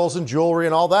apparels and jewelry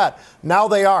and all that. Now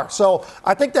they are. So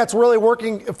I think that's really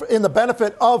working in the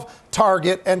benefit of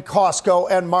Target and Costco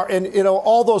and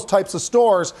all those types of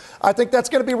stores. I think that's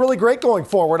going to be really great going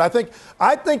forward. I think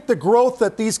the growth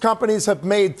that these companies have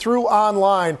made through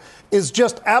online is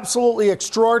just absolutely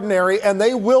extraordinary, and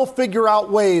they will figure out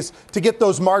ways to get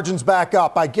those margins back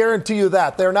up. I guarantee you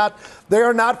that. They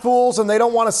are not fools, and they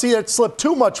don't want to see it slip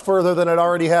too much further than it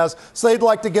already has. So they'd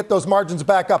like to get those margins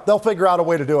back up. They'll figure out a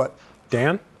way to do it.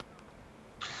 Dan?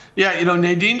 Yeah,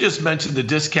 Nadine just mentioned the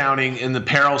discounting in the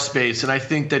apparel space, and I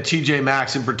think that TJ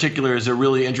Maxx in particular is a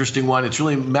really interesting one. It's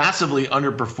really massively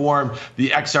underperformed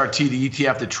the XRT, the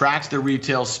ETF that tracks the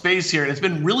retail space here, and it's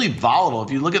been really volatile.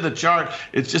 If you look at the chart,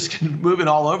 it's just moving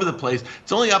all over the place.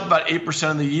 It's only up about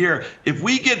 8% of the year. If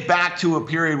we get back to a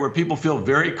period where people feel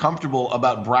very comfortable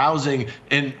about browsing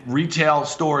in retail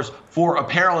stores for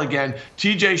apparel again,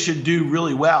 TJ should do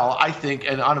really well, I think,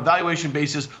 and on a valuation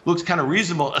basis looks kind of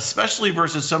reasonable, especially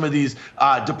versus some of these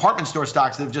department store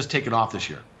stocks that have just taken off this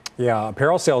year. Yeah,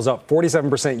 apparel sales up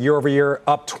 47% year over year,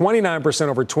 up 29%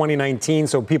 over 2019,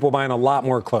 so people buying a lot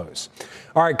more clothes.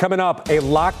 All right, coming up, a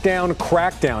lockdown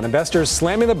crackdown. Investors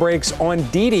slamming the brakes on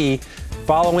DiDi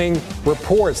following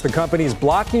reports the company's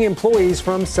blocking employees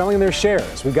from selling their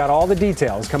shares. We've got all the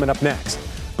details coming up next.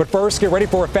 But first, get ready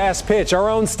for a fast pitch. Our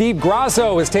own Steve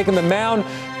Grasso is taking the mound.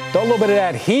 Throw a little bit of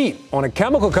that heat on a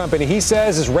chemical company he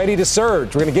says is ready to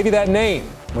surge. We're going to give you that name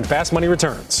when Fast Money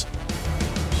returns.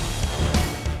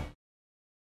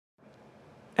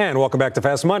 And welcome back to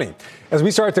Fast Money. As we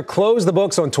start to close the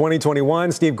books on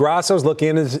 2021, Steve Grasso is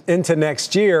looking into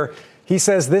next year. He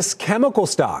says this chemical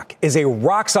stock is a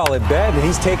rock-solid bet, and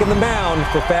he's taking the mound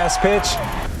for Fast Pitch.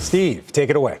 Steve,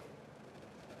 take it away.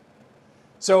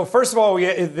 So first of all, you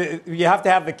have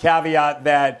to have the caveat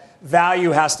that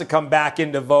value has to come back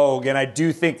into vogue, and I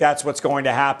do think that's what's going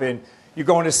to happen. You're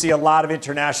going to see a lot of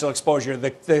international exposure.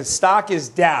 The stock is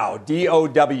Dow,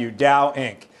 D-O-W, Dow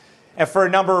Inc., and for a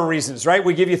number of reasons, right?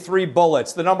 We give you three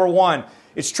bullets. The number one,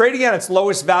 it's trading at its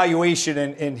lowest valuation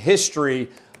in history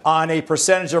on a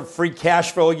percentage of free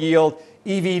cash flow yield,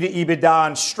 EV to EBITDA,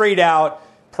 and straight out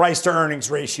price to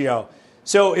earnings ratio.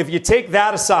 So if you take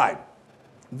that aside,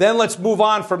 then let's move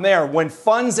on from there. When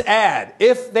funds add,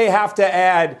 if they have to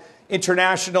add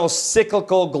international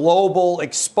cyclical global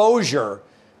exposure,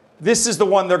 this is the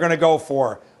one they're going to go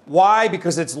for. Why?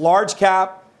 Because it's large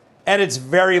cap and it's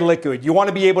very liquid. You want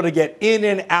to be able to get in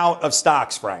and out of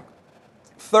stocks, Frank.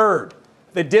 Third,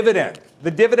 the dividend.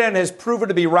 The dividend has proven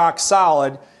to be rock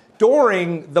solid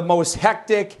during the most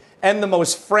hectic and the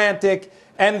most frantic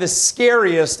and the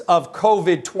scariest of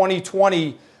COVID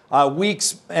 2020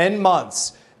 weeks and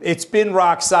months. It's been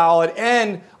rock solid.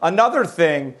 And another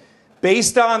thing,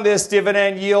 based on this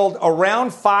dividend yield, around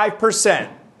 5%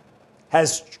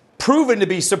 has proven to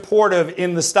be supportive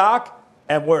in the stock,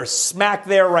 and we're smack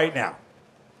there right now.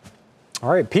 All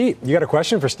right, Pete, you got a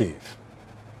question for Steve?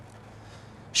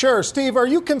 Sure. Steve, are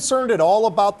you concerned at all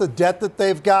about the debt that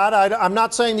they've got? I'm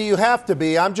not saying that you have to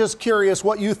be. I'm just curious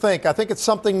what you think. I think it's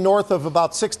something north of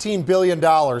about $16 billion.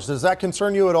 Does that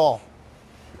concern you at all?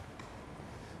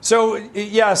 So,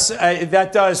 yes,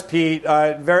 that does, Pete.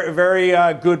 Very,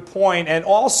 very good point. And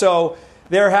also,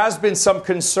 there has been some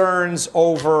concerns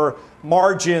over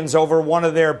margins over one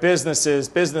of their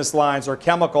business lines or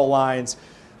chemical lines.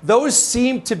 Those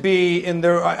seem to be in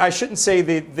their, I shouldn't say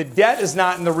the debt is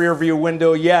not in the rearview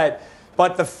window yet,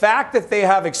 but the fact that they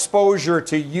have exposure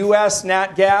to U.S.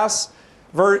 nat gas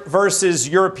versus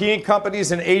European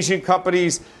companies and Asian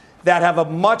companies that have a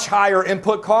much higher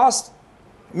input cost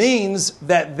means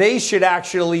that they should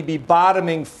actually be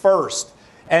bottoming first.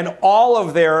 And all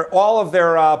of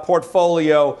their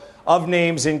portfolio of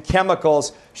names in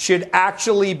chemicals should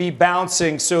actually be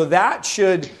bouncing. So that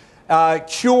should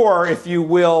cure, if you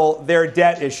will, their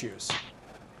debt issues.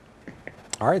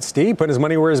 All right, Steve, putting his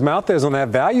money where his mouth is on that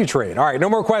value trade. All right, no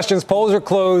more questions. Polls are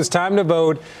closed. Time to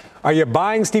vote. Are you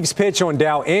buying Steve's pitch on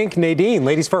Dow Inc.? Nadine,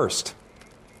 ladies first.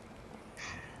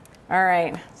 All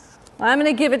right. Well, I'm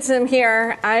going to give it to him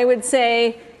here. I would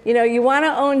say, you want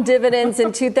to own dividends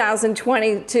in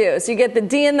 2022. So you get the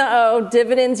D and the O,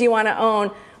 dividends you want to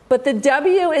own. But the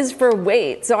W is for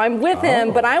wait. So I'm with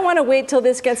him, but I want to wait till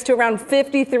this gets to around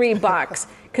 $53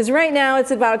 because right now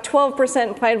it's about a 12%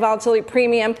 implied volatility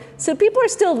premium. So people are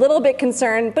still a little bit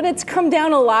concerned, but it's come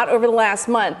down a lot over the last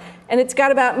month. And it's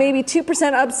got about maybe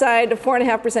 2% upside to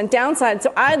 4.5% downside.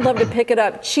 So I'd love to pick it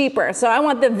up cheaper. So I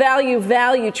want the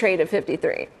value trade at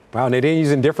 53. Wow, Nadine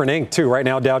using different ink too. Right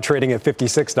now, Dow trading at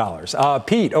 $56.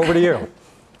 Pete, over to you.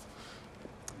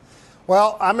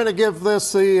 Well, I'm going to give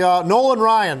this the Nolan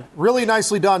Ryan. Really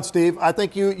nicely done, Steve. I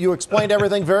think you explained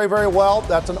everything very, very well.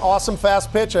 That's an awesome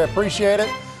fast pitch. I appreciate it.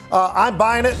 I'm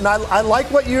buying it, and I like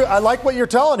what you're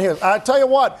telling here. I tell you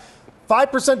what,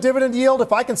 5% dividend yield.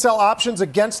 If I can sell options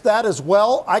against that as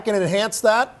well, I can enhance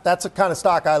that. That's the kind of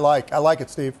stock I like. I like it,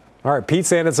 Steve. All right, Pete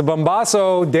saying it's a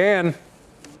bombasso. Dan.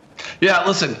 Yeah,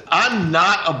 listen, I'm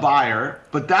not a buyer,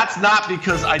 but that's not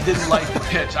because I didn't like the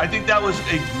pitch. I think that was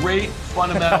a great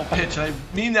fundamental pitch, and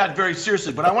I mean that very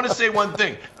seriously. But I want to say one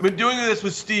thing. I've been doing this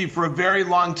with Steve for a very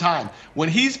long time. When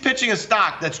he's pitching a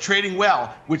stock that's trading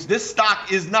well, which this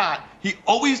stock is not, he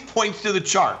always points to the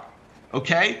chart,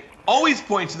 okay? Always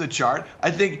points to the chart. I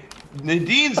think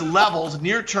Nadine's levels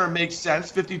near term makes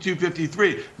sense, 52,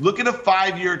 53. Look at a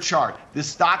 5-year chart. This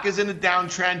stock is in a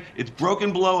downtrend. It's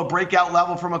broken below a breakout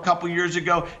level from a couple years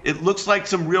ago. It looks like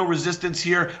some real resistance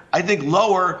here. I think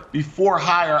lower before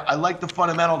higher. I like the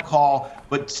fundamental call.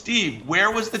 But Steve,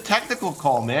 where was the technical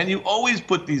call, man? You always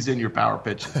put these in your power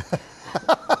pitches.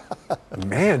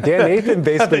 Man, Dan Nathan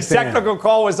basically the technical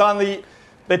call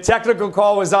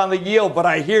was on the yield, but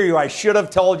I hear you. I should have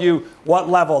told you what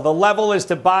level. The level is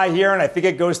to buy here, and I think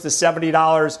it goes to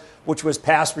 $70, which was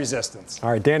past resistance.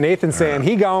 All right, Dan Nathan saying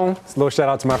he gone. It's a little shout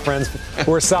out to my friends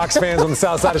who are Sox fans on the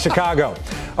south side of Chicago.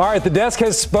 All right, the desk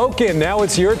has spoken. Now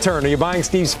it's your turn. Are you buying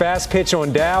Steve's fast pitch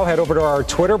on Dow? Head over to our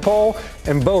Twitter poll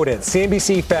and vote at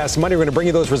CNBC Fast Money. We're going to bring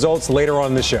you those results later on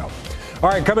in the show. All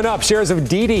right, coming up, shares of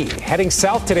Didi heading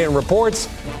south today in reports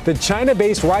the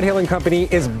China-based ride-hailing company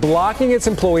is blocking its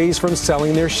employees from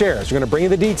selling their shares. We're going to bring you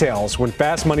the details when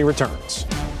Fast Money returns.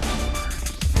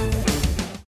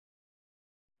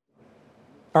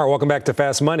 All right, welcome back to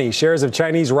Fast Money. Shares of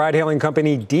Chinese ride-hailing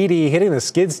company Didi hitting the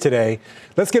skids today.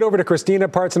 Let's get over to Christina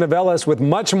Partsinevelos with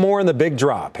much more in the big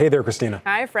drop. Hey there, Christina.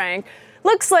 Hi, Frank.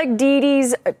 Looks like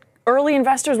Didi's early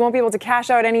investors won't be able to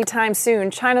cash out anytime soon.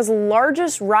 China's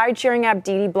largest ride-sharing app,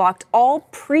 Didi, blocked all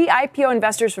pre-IPO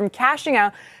investors from cashing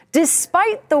out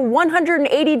despite the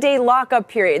 180-day lockup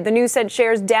period. The news said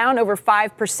shares down over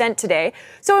 5% today.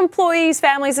 So employees,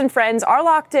 families, and friends are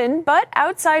locked in, but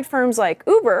outside firms like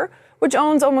Uber, which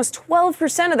owns almost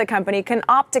 12% of the company, can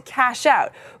opt to cash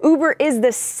out. Uber is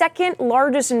the second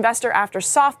largest investor after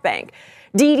SoftBank.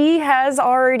 DiDi has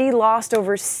already lost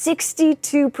over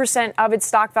 62% of its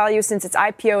stock value since its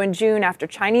IPO in June after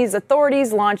Chinese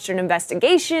authorities launched an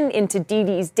investigation into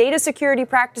DiDi's data security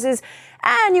practices.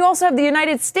 And you also have the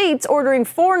United States ordering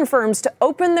foreign firms to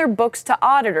open their books to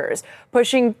auditors,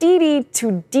 pushing DiDi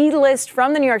to delist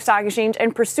from the New York Stock Exchange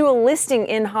and pursue a listing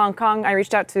in Hong Kong. I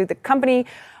reached out to the company.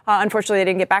 Unfortunately, they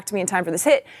didn't get back to me in time for this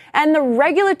hit. And the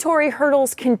regulatory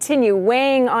hurdles continue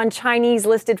weighing on Chinese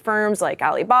listed firms like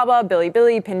Alibaba,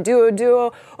 Bilibili,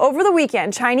 Pinduoduo. Over the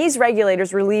weekend, Chinese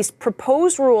regulators released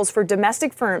proposed rules for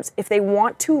domestic firms if they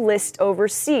want to list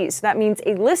overseas. So that means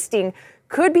a listing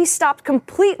could be stopped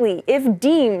completely if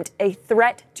deemed a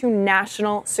threat to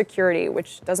national security,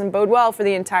 which doesn't bode well for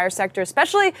the entire sector,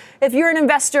 especially if you're an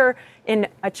investor in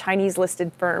a Chinese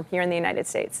listed firm here in the United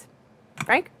States.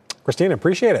 Frank? Christina,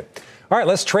 appreciate it. All right,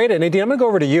 let's trade it. Nadine, I'm going to go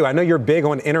over to you. I know you're big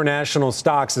on international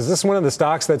stocks. Is this one of the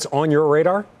stocks that's on your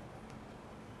radar?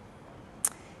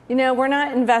 You know, we're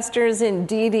not investors in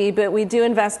DiDi, but we do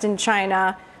invest in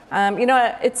China.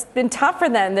 It's been tough for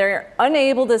them. They're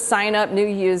unable to sign up new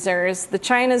users. The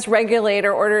China's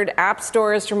regulator ordered app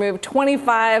stores to remove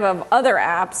 25 of other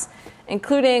apps,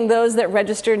 including those that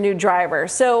registered new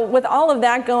drivers. So with all of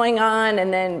that going on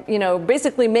and then,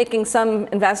 basically making some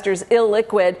investors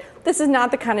illiquid, this is not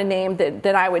the kind of name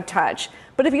that I would touch.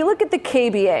 But if you look at the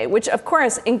KBA, which of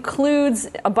course includes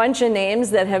a bunch of names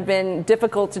that have been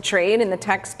difficult to trade in the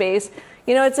tech space,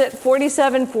 it's at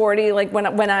 47.40, like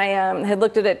when I had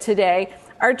looked at it today.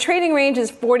 Our trading range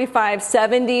is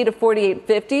 45.70 to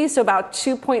 48.50, so about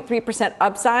 2.3%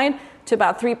 upside to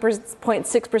about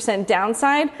 3.6%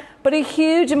 downside, but a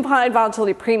huge implied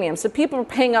volatility premium. So people are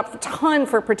paying up a ton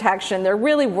for protection. They're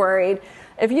really worried.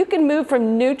 If you can move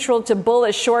from neutral to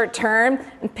bullish short term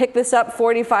and pick this up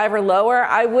 45 or lower,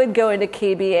 I would go into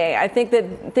KBA. I think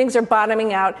that things are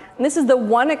bottoming out. And this is the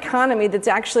one economy that's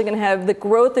actually going to have the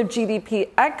growth of GDP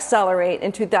accelerate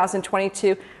in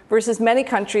 2022 versus many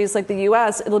countries like the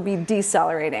US, it'll be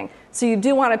decelerating. So you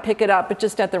do want to pick it up, but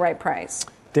just at the right price.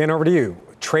 Dan, over to you.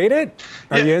 Trade it?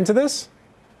 Are you into this?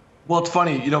 Well, it's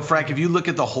funny, Frank, if you look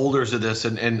at the holders of this,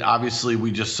 and obviously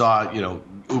we just saw,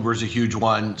 Uber's a huge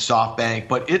one, SoftBank,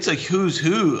 but it's a who's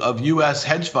who of U.S.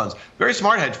 hedge funds, very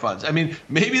smart hedge funds. I mean,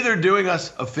 maybe they're doing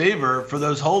us a favor for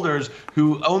those holders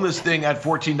who own this thing at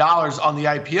 $14 on the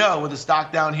IPO with the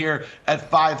stock down here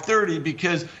at $5.30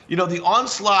 because, the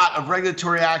onslaught of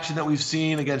regulatory action that we've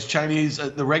seen against Chinese,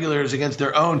 the regulators against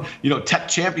their own, tech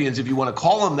champions, if you want to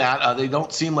call them that, they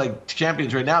don't seem like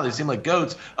champions right now. They seem like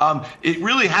goats. It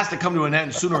really has to come to an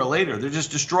end sooner or later. They're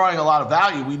just destroying a lot of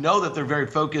value. We know that they're very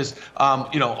focused,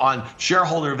 on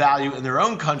shareholder value in their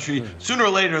own country. Sooner or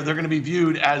later, they're going to be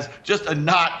viewed as just a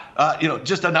not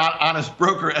honest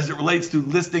broker as it relates to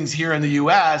listings here in the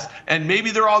U.S. And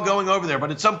maybe they're all going over there, but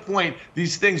at some point,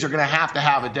 these things are going to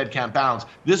have a dead cat bounce.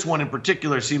 This one in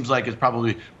particular seems like it's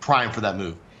probably prime for that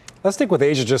move. Let's stick with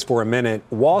Asia just for a minute.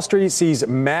 Wall Street sees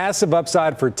massive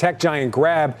upside for tech giant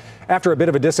Grab after a bit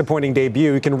of a disappointing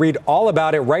debut. You can read all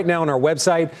about it right now on our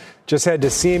website. Just head to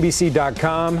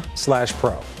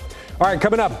cnbc.com/pro. All right,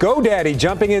 coming up, GoDaddy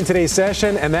jumping in today's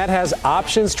session, and that has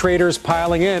options traders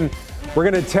piling in. We're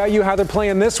going to tell you how they're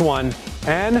playing this one.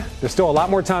 And there's still a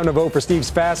lot more time to vote for Steve's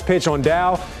fast pitch on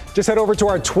Dow. Just head over to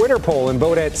our Twitter poll and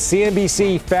vote at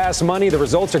CNBC Fast Money. The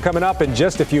results are coming up in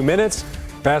just a few minutes.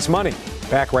 Fast Money,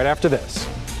 back right after this.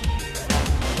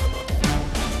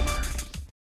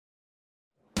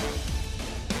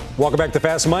 Welcome back to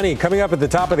Fast Money. Coming up at the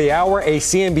top of the hour, a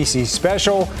CNBC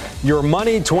special, Your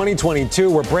Money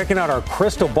 2022. We're breaking out our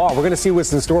crystal ball. We're going to see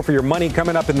what's in store for your money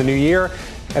coming up in the new year.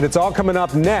 And it's all coming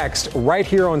up next right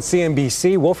here on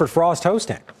CNBC. Wilfred Frost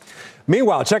hosting.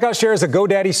 Meanwhile, check out shares of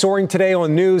GoDaddy soaring today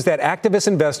on news that activist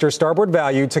investor Starboard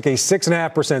Value took a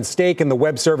 6.5% stake in the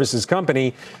web services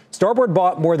company. Starboard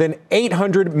bought more than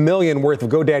 $800 million worth of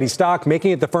GoDaddy stock,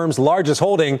 making it the firm's largest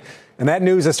holding. And that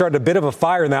news has started a bit of a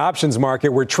fire in the options market,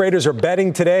 where traders are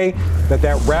betting today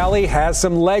that rally has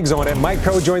some legs on it. Mike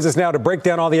Coe joins us now to break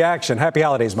down all the action. Happy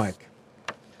holidays, Mike.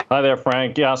 Hi there,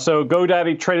 Frank. Yeah, so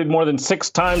GoDaddy traded more than 6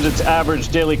 times its average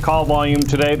daily call volume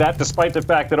today. That despite the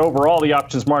fact that overall the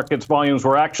options market's volumes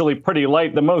were actually pretty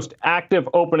light. The most active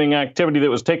opening activity that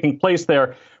was taking place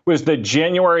there was the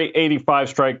January 85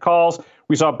 strike calls.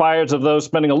 We saw buyers of those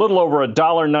spending a little over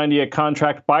 $1.90 a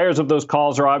contract. Buyers of those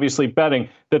calls are obviously betting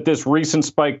that this recent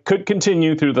spike could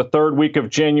continue through the third week of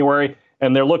January,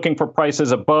 and they're looking for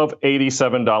prices above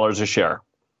 $87 a share.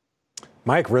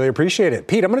 Mike, really appreciate it.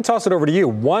 Pete, I'm going to toss it over to you.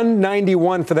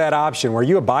 $191 for that option. Were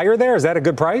you a buyer there? Is that a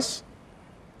good price?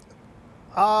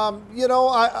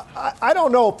 I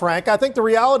don't know, Frank. I think the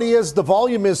reality is the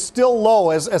volume is still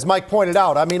low, as Mike pointed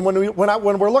out. I mean, when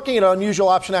we're looking at unusual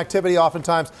option activity,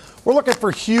 oftentimes we're looking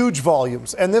for huge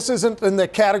volumes, and this isn't in the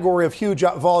category of huge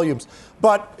volumes.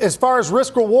 But as far as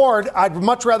risk reward, I'd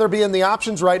much rather be in the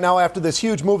options right now after this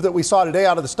huge move that we saw today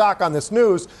out of the stock on this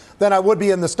news than I would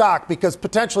be in the stock, because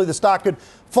potentially the stock could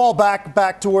fall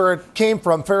back to where it came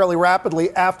from fairly rapidly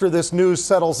after this news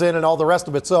settles in and all the rest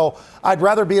of it. So I'd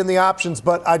rather be in the options,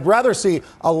 but I'd rather see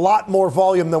a lot more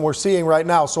volume than we're seeing right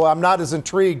now. So I'm not as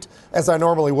intrigued as I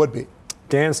normally would be.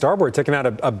 Dan, Starboard taking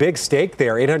out a big stake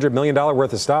there, $800 million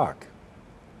worth of stock.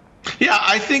 Yeah,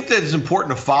 I think that it's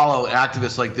important to follow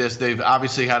activists like this. They've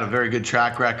obviously had a very good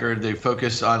track record. They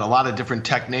focus on a lot of different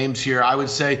tech names here. I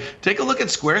would say take a look at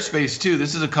Squarespace, too.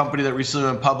 This is a company that recently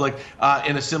went public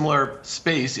in a similar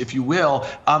space, if you will,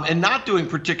 and not doing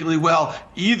particularly well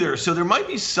either. So there might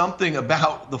be something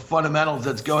about the fundamentals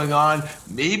that's going on.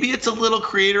 Maybe it's a little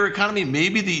creator economy.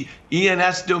 Maybe the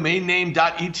ENS domain name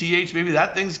 .eth, maybe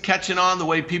that thing's catching on the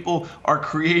way people are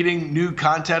creating new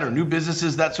content or new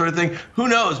businesses, that sort of thing. Who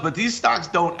knows? But these stocks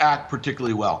don't act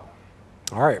particularly well.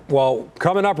 All right. Well,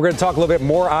 coming up, we're going to talk a little bit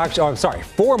more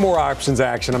four more options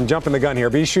action. I'm jumping the gun here.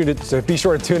 Be sure to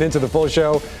tune into the full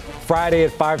show Friday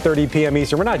at 5:30 p.m.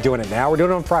 Eastern. We're not doing it now. We're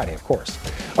doing it on Friday, of course.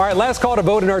 All right. Last call to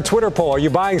vote in our Twitter poll. Are you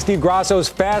buying Steve Grasso's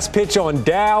fast pitch on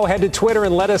Dow? Head to Twitter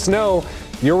and let us know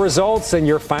your results and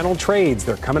your final trades.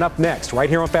 They're coming up next right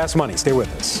here on Fast Money. Stay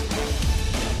with us.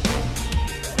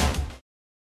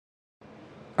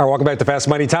 All right, welcome back to Fast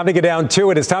Money. Time to get down to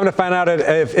it. It's time to find out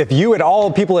if you and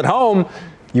all people at home,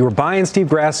 you were buying Steve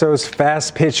Grasso's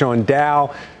fast pitch on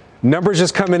Dow. Numbers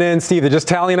just coming in, Steve. They're just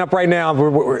tallying up right now.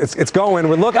 It's going.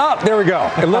 We look up. There we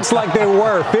go. It looks like they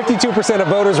were. 52% of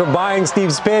voters were buying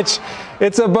Steve's pitch.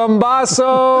 It's a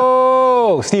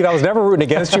bombazo. Steve, I was never rooting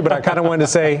against you, but I kind of wanted to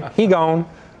say he gone.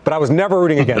 But I was never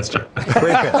rooting against you.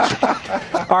 Great pitch.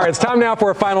 All right, it's time now for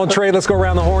a final trade. Let's go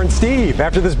around the horn. Steve,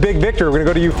 after this big victory, we're going to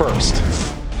go to you first.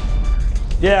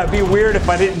 Yeah, it'd be weird if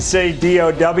I didn't say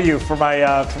DOW for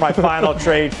my final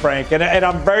trade, Frank. And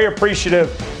I'm very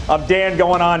appreciative of Dan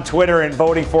going on Twitter and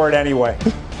voting for it anyway.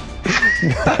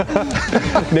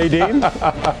 Nadine?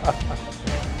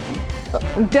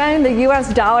 Down the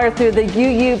U.S. dollar through the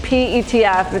UUP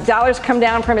ETF. The dollar's come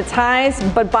down from its highs,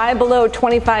 but buy below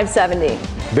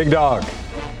 25.70. Big dog.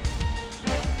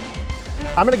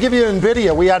 I'm going to give you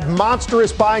NVIDIA. We had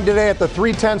monstrous buying today at the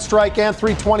 310 strike and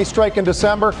 320 strike in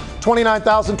December.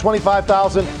 29,000,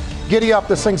 25,000. Giddy up.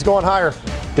 This thing's going higher.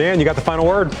 Dan, you got the final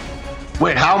word.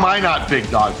 Wait, how am I not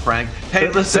big dog, Frank? Hey,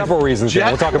 listen. Several reasons, Dan.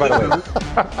 We'll talk about it later.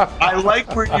 I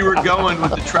like where you were going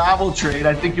with the travel trade.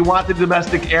 I think you want the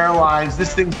domestic airlines.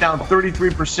 This thing's down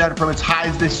 33% from its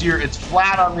highs this year. It's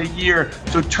flat on the year.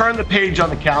 So turn the page on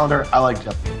the calendar. I like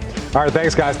Jeff. All right,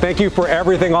 thanks, guys. Thank you for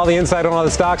everything, all the insight on all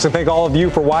the stocks, and thank all of you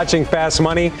for watching Fast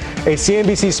Money, a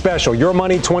CNBC special, Your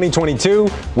Money 2022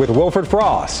 with Wilfred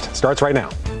Frost. Starts right now.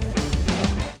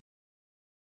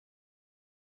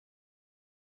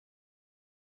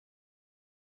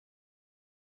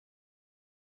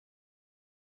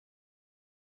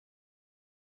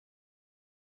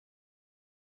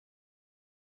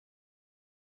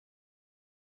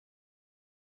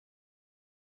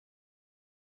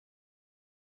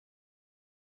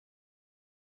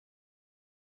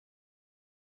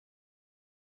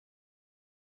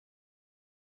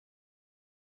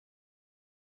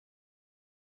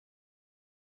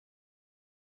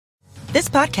 This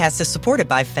podcast is supported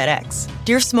by FedEx.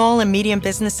 Dear small and medium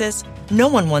businesses, no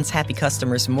one wants happy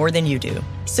customers more than you do.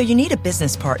 So you need a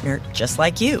business partner just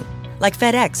like you. Like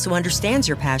FedEx, who understands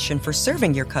your passion for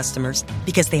serving your customers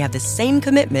because they have the same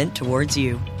commitment towards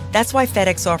you. That's why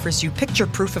FedEx offers you picture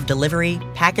proof of delivery,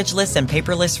 packageless and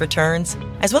paperless returns,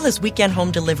 as well as weekend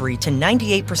home delivery to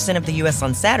 98% of the U.S.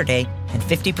 on Saturday and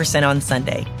 50% on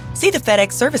Sunday. See the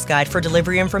FedEx service guide for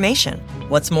delivery information.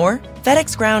 What's more,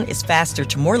 FedEx Ground is faster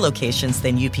to more locations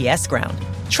than UPS Ground.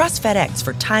 Trust FedEx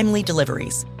for timely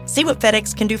deliveries. See what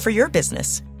FedEx can do for your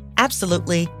business.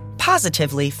 Absolutely,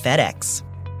 positively FedEx.